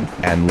enjoyed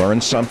and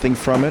learned something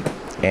from it.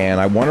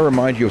 And I want to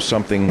remind you of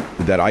something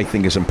that I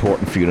think is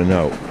important for you to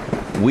know.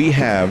 We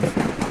have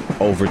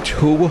over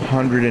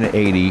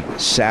 280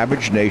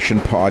 Savage Nation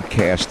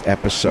podcast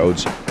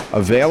episodes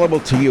available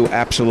to you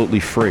absolutely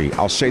free.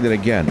 I'll say that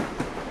again.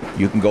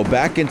 You can go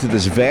back into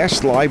this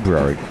vast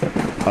library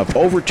of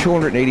over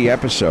 280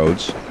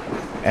 episodes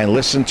and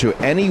listen to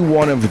any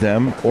one of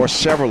them or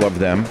several of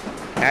them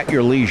at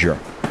your leisure.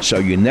 So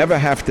you never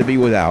have to be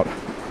without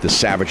the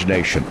Savage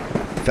Nation.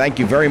 Thank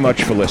you very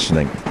much for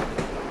listening.